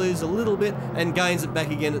seems to lose a little bit and gains it back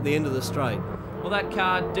again at the end of the straight. Well, that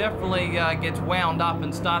car definitely gets wound up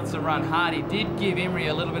and starts to run hard. He did give Emery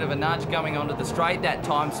a little bit of a nudge going onto the straight that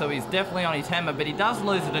time, so he's definitely on his hammer, but he does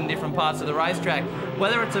lose it in different parts of the racetrack.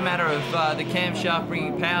 Whether it's a matter of the camshaft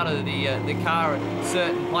bringing power to the car at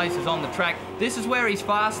certain places on the track, this is where he's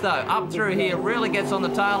fast though. Up through here, really gets on the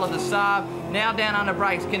tail of the Saab. Now down under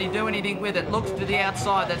brakes, can he do anything with it? Looks to the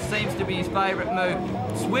outside, that seems to be his favourite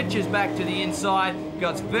move. Switches back to the inside,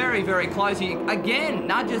 gets very, very close. He again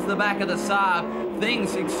nudges the back of the Saab.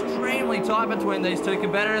 things extremely tight between these two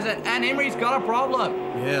competitors, and Emery's got a problem.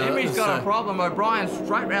 Yeah, Emery's got a problem. O'Brien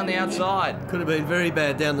straight round the outside. Could have been very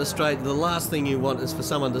bad down the straight. The last thing you want is for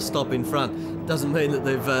someone to stop in front. Doesn't mean that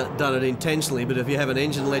they've done it intentionally, but if you have an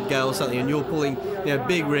engine let go or something and you're pulling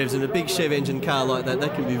big revs in a big Chev engine car like that,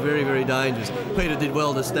 that can be very, very dangerous. Peter did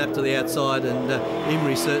well to snap to the outside, and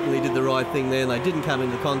Emery certainly did the right thing there, and they didn't come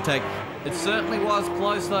into contact. It certainly was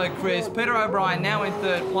close though, Chris. Peter O'Brien now in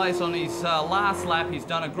third place on his last lap. He's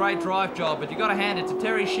done a great drive job, but you've got to hand it to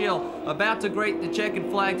Terry Shield, about to greet the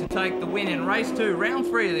checkered flag to take the win in race 2, round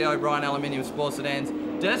 3 of the O'Brien Aluminium Sports Sedans.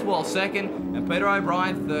 Deswell second and Peter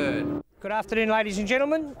O'Brien third. Good afternoon, ladies and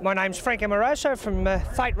gentlemen. My name's Frank Amoroso from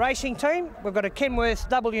Fate Racing Team. We've got a Kenworth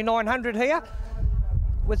W900 here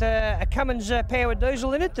with a Cummins powered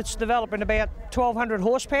diesel in it that's developing about 1200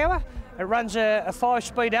 horsepower. It runs a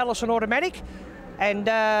 5-speed Allison automatic and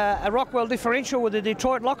a Rockwell differential with a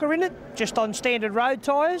Detroit locker in it, just on standard road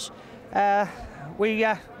tyres. We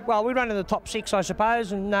run in the top 6, I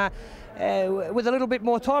suppose, and with a little bit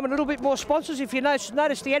more time and a little bit more sponsors. If you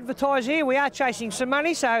notice the advertise here, we are chasing some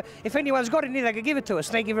money, so if anyone's got any, they can give it to us.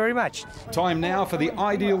 Thank you very much. Time now for the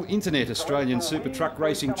Ideal Internet Australian Super Truck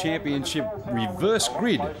Racing Championship Reverse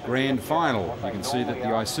Grid Grand Final. You can see that the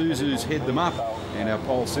Isuzus head them up, and our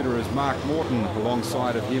pole sitter is Mark Morton.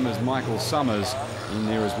 Alongside of him is Michael Summers. In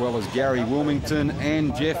there as well as Gary Wilmington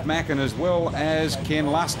and Jeff Mackin, as well as Ken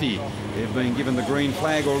Lusty. They've been given the green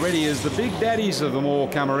flag already as the big daddies of them all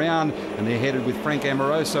come around, and they're headed with Frank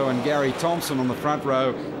Amoroso and Gary Thompson on the front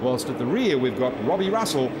row, whilst at the rear we've got Robbie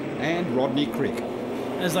Russell and Rodney Crick.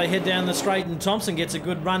 As they head down the straight, and Thompson gets a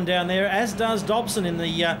good run down there, as does Dobson in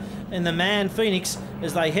the Man Phoenix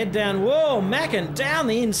as they head down. Whoa, Mackin down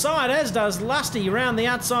the inside, as does Lusty around the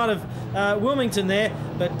outside of Wilmington there.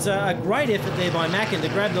 But a great effort there by Mackin to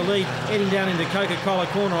grab the lead, heading down into Coca-Cola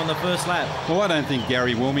corner on the first lap. Well, I don't think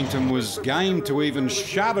Gary Wilmington was game to even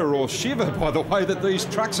shudder or shiver by the way that these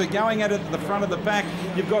trucks are going at it at the front of the pack.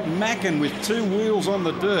 You've got Mackin with 2 wheels on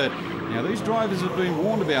the dirt. Now, these drivers have been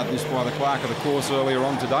warned about this by the clerk of the course earlier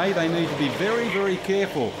on today. They need to be very, very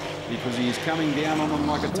careful, because he is coming down on them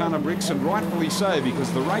like a ton of bricks, and rightfully so,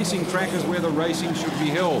 because the racing track is where the racing should be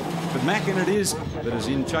held. But Mackin it is, that is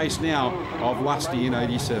in chase now of Lusty in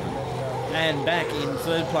 87. And back in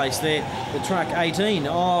third place there, the truck 18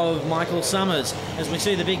 of Michael Summers. As we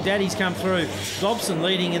see the big daddies come through, Dobson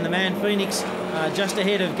leading in the Man Phoenix, just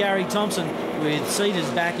ahead of Gary Thompson, with Cedars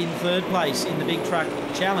back in third place in the big truck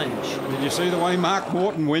challenge. Did you see the way Mark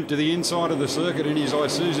Morton went to the inside of the circuit in his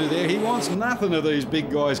Isuzu there? He wants nothing of these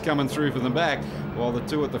big guys coming through from the back, while the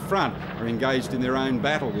two at the front are engaged in their own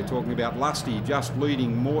battle. You're talking about Lusty just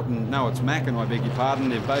leading Morton. No, it's Mackin, I beg your pardon.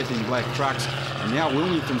 They're both in black trucks. And now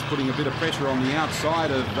Wilmington's putting a bit of pressure on the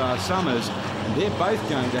outside of Summers, and they're both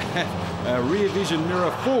going to have a rear vision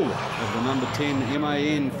mirror full of the number 10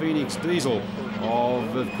 MAN Phoenix diesel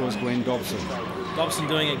of course, Glenn Dobson. Dobson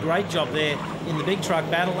doing a great job there in the big truck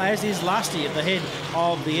battle, as is Lusty at the head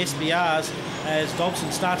of the SBRs, as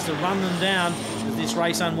Dobson starts to run them down as this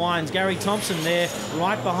race unwinds. Gary Thompson there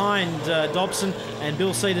right behind Dobson, and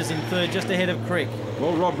Bill Cedars in third, just ahead of Crick.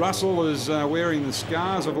 Well, Rob Russell is wearing the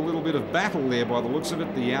scars of a little bit of battle there by the looks of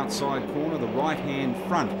it. The outside corner, the right-hand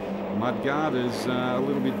front mudguard is a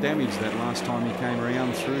little bit damaged that last time he came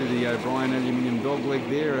around through the O'Brien aluminium dogleg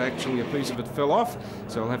there. Actually, a piece of it fell off,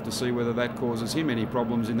 so we'll have to see whether that causes him any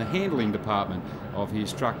problems in the handling department of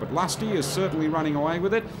his truck. But Lusty is certainly running away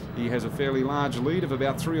with it. He has a fairly large lead of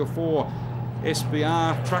about 3 or 4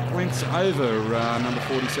 SBR truck lengths over number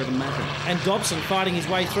 47 Mackin. And Dobson fighting his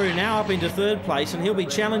way through now up into third place, and he'll be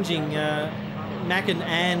challenging Mackin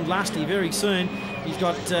and Lusty very soon. He's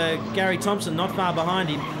got Gary Thompson not far behind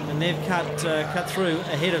him, and they've cut through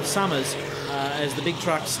ahead of Summers as the big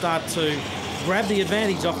trucks start to grab the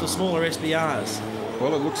advantage off the smaller SBRs.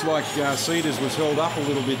 Well, it looks like Cedars was held up a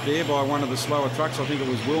little bit there by one of the slower trucks. I think it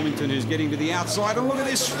was Wilmington who's getting to the outside. And look at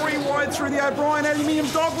this, 3 wide through the O'Brien aluminium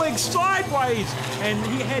dogleg sideways. And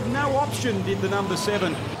he had no option, did the number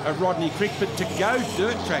 7 of Rodney Crick, but to go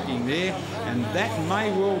dirt tracking there. And that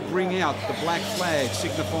may well bring out the black flag,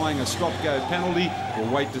 signifying a stop-go penalty.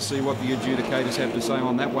 We'll wait to see what the adjudicators have to say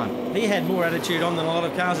on that one. He had more attitude on than a lot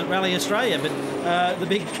of cars at Rally Australia, but the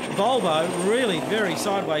big Volvo really very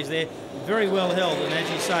sideways there. Very well held, and as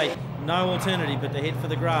you say, no alternative but to head for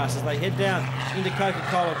the grass as they head down into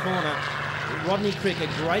Coca-Cola corner. Rodney Crick, a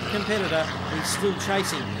great competitor, he's still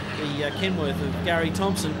chasing the Kenworth of Gary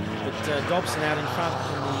Thompson, but Dobson out in front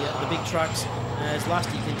in the big trucks as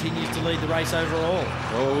Lusty continues to lead the race overall.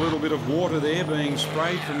 Well, a little bit of water there being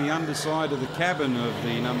sprayed from the underside of the cabin of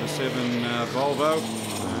the number 7 Volvo,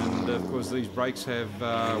 and of course these brakes have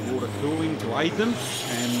water cooling to aid them,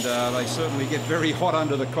 and they certainly get very hot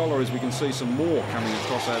under the collar, as we can see some more coming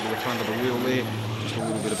across over the front of the wheel there. Just a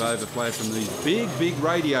little bit of overflow from these big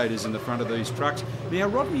radiators in the front of these trucks. Now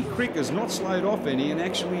Rodney Crick has not slowed off any and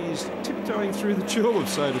actually is tiptoeing through the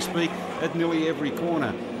tulips, so to speak, at nearly every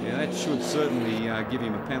corner. Now that should certainly give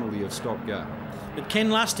him a penalty of stop go. But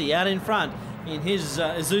Ken Lusty out in front in his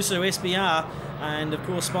Isuzu SBR, and of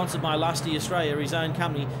course sponsored by Lusty Australia, his own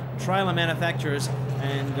company, trailer manufacturers,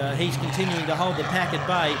 and he's continuing to hold the pack at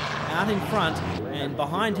bay out in front, and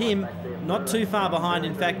behind him, not too far behind,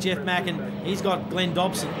 in fact, Jeff Mackin, he's got Glenn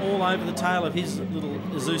Dobson all over the tail of his little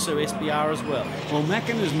Isuzu SBR as well. Well,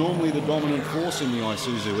 Mackin is normally the dominant force in the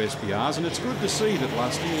Isuzu SBRs, and it's good to see that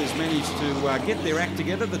Lusty has managed to get their act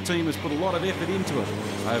together. The team has put a lot of effort into it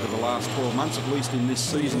over the last 12 months, at least in this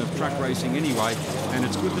season of truck racing anyway, and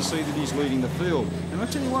it's good to see that he's leading the field. And I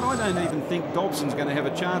tell you what, I don't even think Dobson's going to have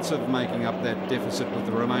a chance of making up that deficit with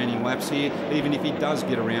the remaining laps here, even if he does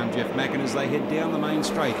get around Jeff Mackin as they head down the main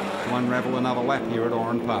straight to unravel another lap here at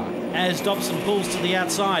Oran Park. As Dobson pulls to the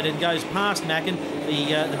outside and goes past Mackin,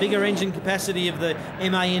 the bigger engine capacity of the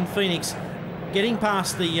MAN Phoenix, getting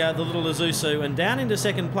past the little Isuzu and down into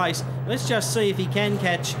second place. Let's just see if he can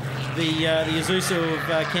catch the Isuzu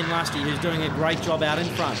of Ken Lusty, who's doing a great job out in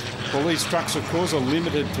front. Well, these trucks, of course, are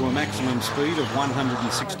limited to a maximum speed of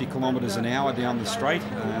 160 kilometres an hour down the straight,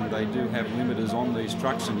 and they do have limiters on these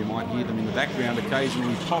trucks, and you might hear them in the background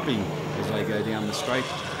occasionally popping as they go down the straight,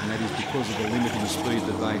 and that is because of the limiting speed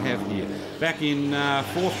that they have here. Back in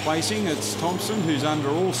fourth placing, it's Thompson, who's under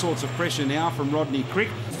all sorts of pressure now from Rodney Crick,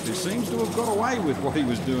 who seems to have got away with what he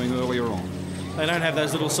was doing earlier on. They don't have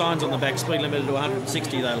those little signs on the back, speed limited to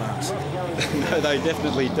 160 though, Lance. No, they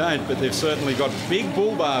definitely don't, but they've certainly got big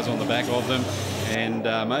bull bars on the back of them, and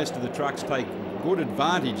most of the trucks take good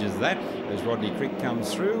advantage of that. As Rodney Crick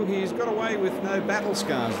comes through, he's got away with no battle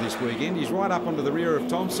scars this weekend. He's right up onto the rear of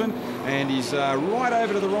Thompson, and he's right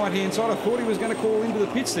over to the right-hand side. I thought he was going to call into the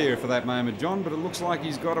pits there for that moment, John, but it looks like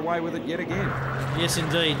he's got away with it yet again. Yes,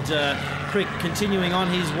 indeed. Crick continuing on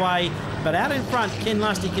his way, but out in front, Ken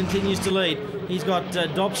Lusty continues to lead. He's got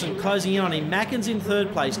Dobson closing in on him. Mackin's in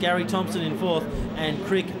third place, Gary Thompson in fourth, and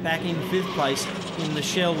Crick back in fifth place in the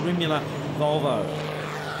Shell Rimula Volvo.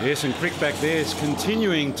 Yes, and Crick back there is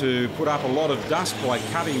continuing to put up a lot of dust by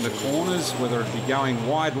cutting the corners, whether it be going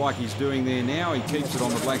wide like he's doing there now. He keeps it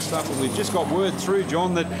on the black stuff, but we've just got word through,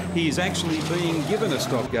 John, that he is actually being given a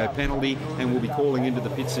stop-go penalty and will be calling into the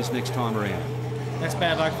pits this next time around. That's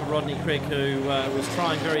bad luck for Rodney Crick, who was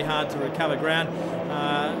trying very hard to recover ground.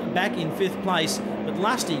 Back in fifth place, but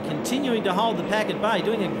Lusty continuing to hold the pack at bay,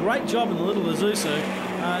 doing a great job in the little Isuzu.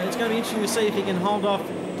 It's going to be interesting to see if he can hold off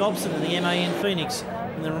Dobson and the MAN Phoenix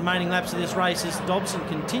in the remaining laps of this race as Dobson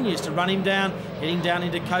continues to run him down, heading down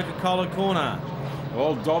into Coca-Cola corner.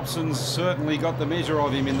 Well, Dobson's certainly got the measure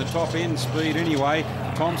of him in the top end speed anyway.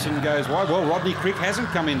 Thompson goes wide. Well, Rodney Crick hasn't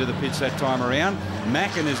come into the pits that time around.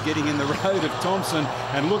 Mackin is getting in the road of Thompson,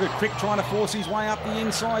 and look at Crick trying to force his way up the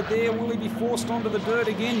inside there. Will he be forced onto the dirt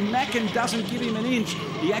again? Mackin doesn't give him an inch.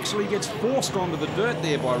 He actually gets forced onto the dirt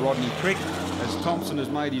there by Rodney Crick. As Thompson has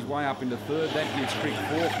made his way up into third, that gives Crick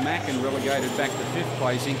fourth. Mackin relegated back to fifth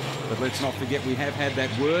placing. But let's not forget we have had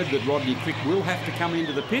that word that Rodney Crick will have to come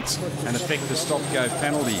into the pits and affect the stop-go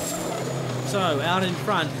penalty. So out in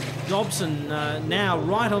front, Dobson now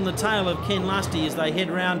right on the tail of Ken Lusty as they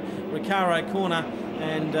head round Recaro corner,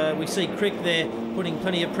 and we see Crick there putting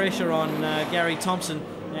plenty of pressure on Gary Thompson,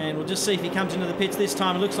 and we'll just see if he comes into the pits this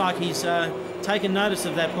time. It looks like he's taken notice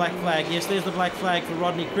of that black flag. Yes, there's the black flag for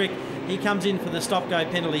Rodney Crick. He comes in for the stop-go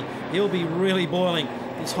penalty. He'll be really boiling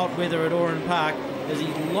this hot weather at Oran Park as he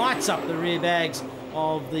lights up the rear bags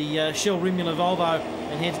of the Shell Rimula Volvo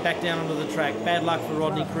and heads back down onto the track. Bad luck for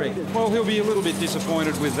Rodney Crick. Well, he'll be a little bit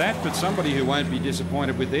disappointed with that, but somebody who won't be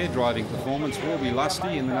disappointed with their driving performance will be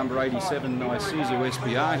Lusty in the number 87 Isuzu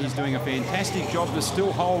SBR. He's doing a fantastic job to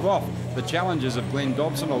still hold off the challenges of Glenn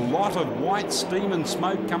Dobson. A lot of white steam and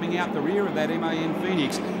smoke coming out the rear of that MAN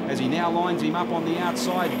Phoenix as he now lines him up on the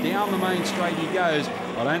outside. Down the main straight he goes.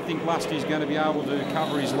 I don't think Lusty's going to be able to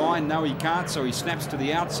cover his line. No, he can't, so he snaps to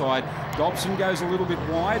the outside. Dobson goes a little bit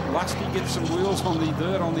wide. Lusty gets some wheels on the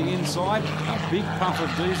dirt on the inside. A big puff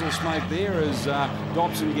of diesel smoke there as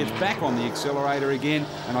Dobson gets back on the accelerator again,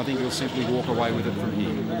 and I think he'll simply walk away with it from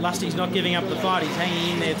here. Lusty's not giving up the fight. He's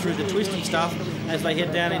hanging in there through the twisty stuff as they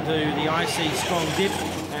head down into the icy strong dip,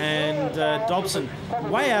 and Dobson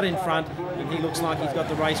way out in front, and he looks like he's got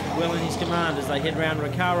the race well in his command as they head round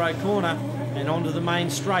Recaro corner and onto the main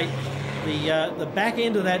straight. The back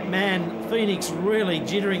end of that MAN Phoenix really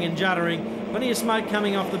jittering and juddering. Plenty of smoke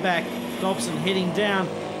coming off the back. Dobson heading down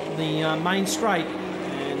the main straight,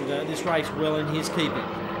 and this race well in his keeping.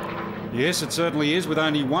 Yes, it certainly is. With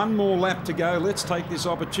only one more lap to go, let's take this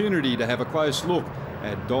opportunity to have a close look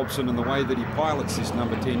at Dobson and the way that he pilots this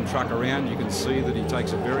number 10 truck around. You can see that he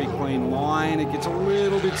takes a very clean line. It gets a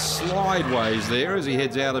little bit slideways there as he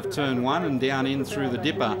heads out of turn 1 and down in through the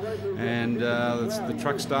dipper, and the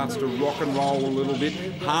truck starts to rock and roll a little bit,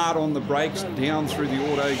 hard on the brakes, down through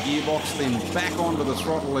the auto gearbox, then back onto the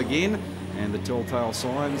throttle again, and the telltale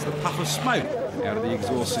signs, the puff of smoke out of the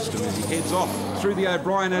exhaust system as he heads off through the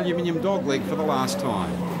O'Brien aluminium dogleg for the last time.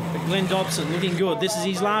 But Glenn Dobson looking good. This is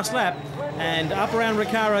his last lap, and up around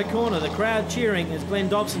Recaro Corner, the crowd cheering as Glenn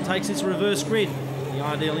Dobson takes this reverse grid. The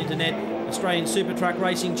Ideal Internet Australian Super Truck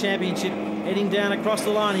Racing Championship heading down across the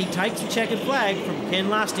line. He takes the checkered flag from Ken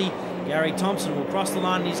Lusty. Gary Thompson will cross the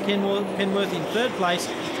line. He's Kenworth in third place,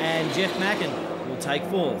 and Jeff Mackin will take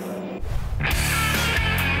fourth.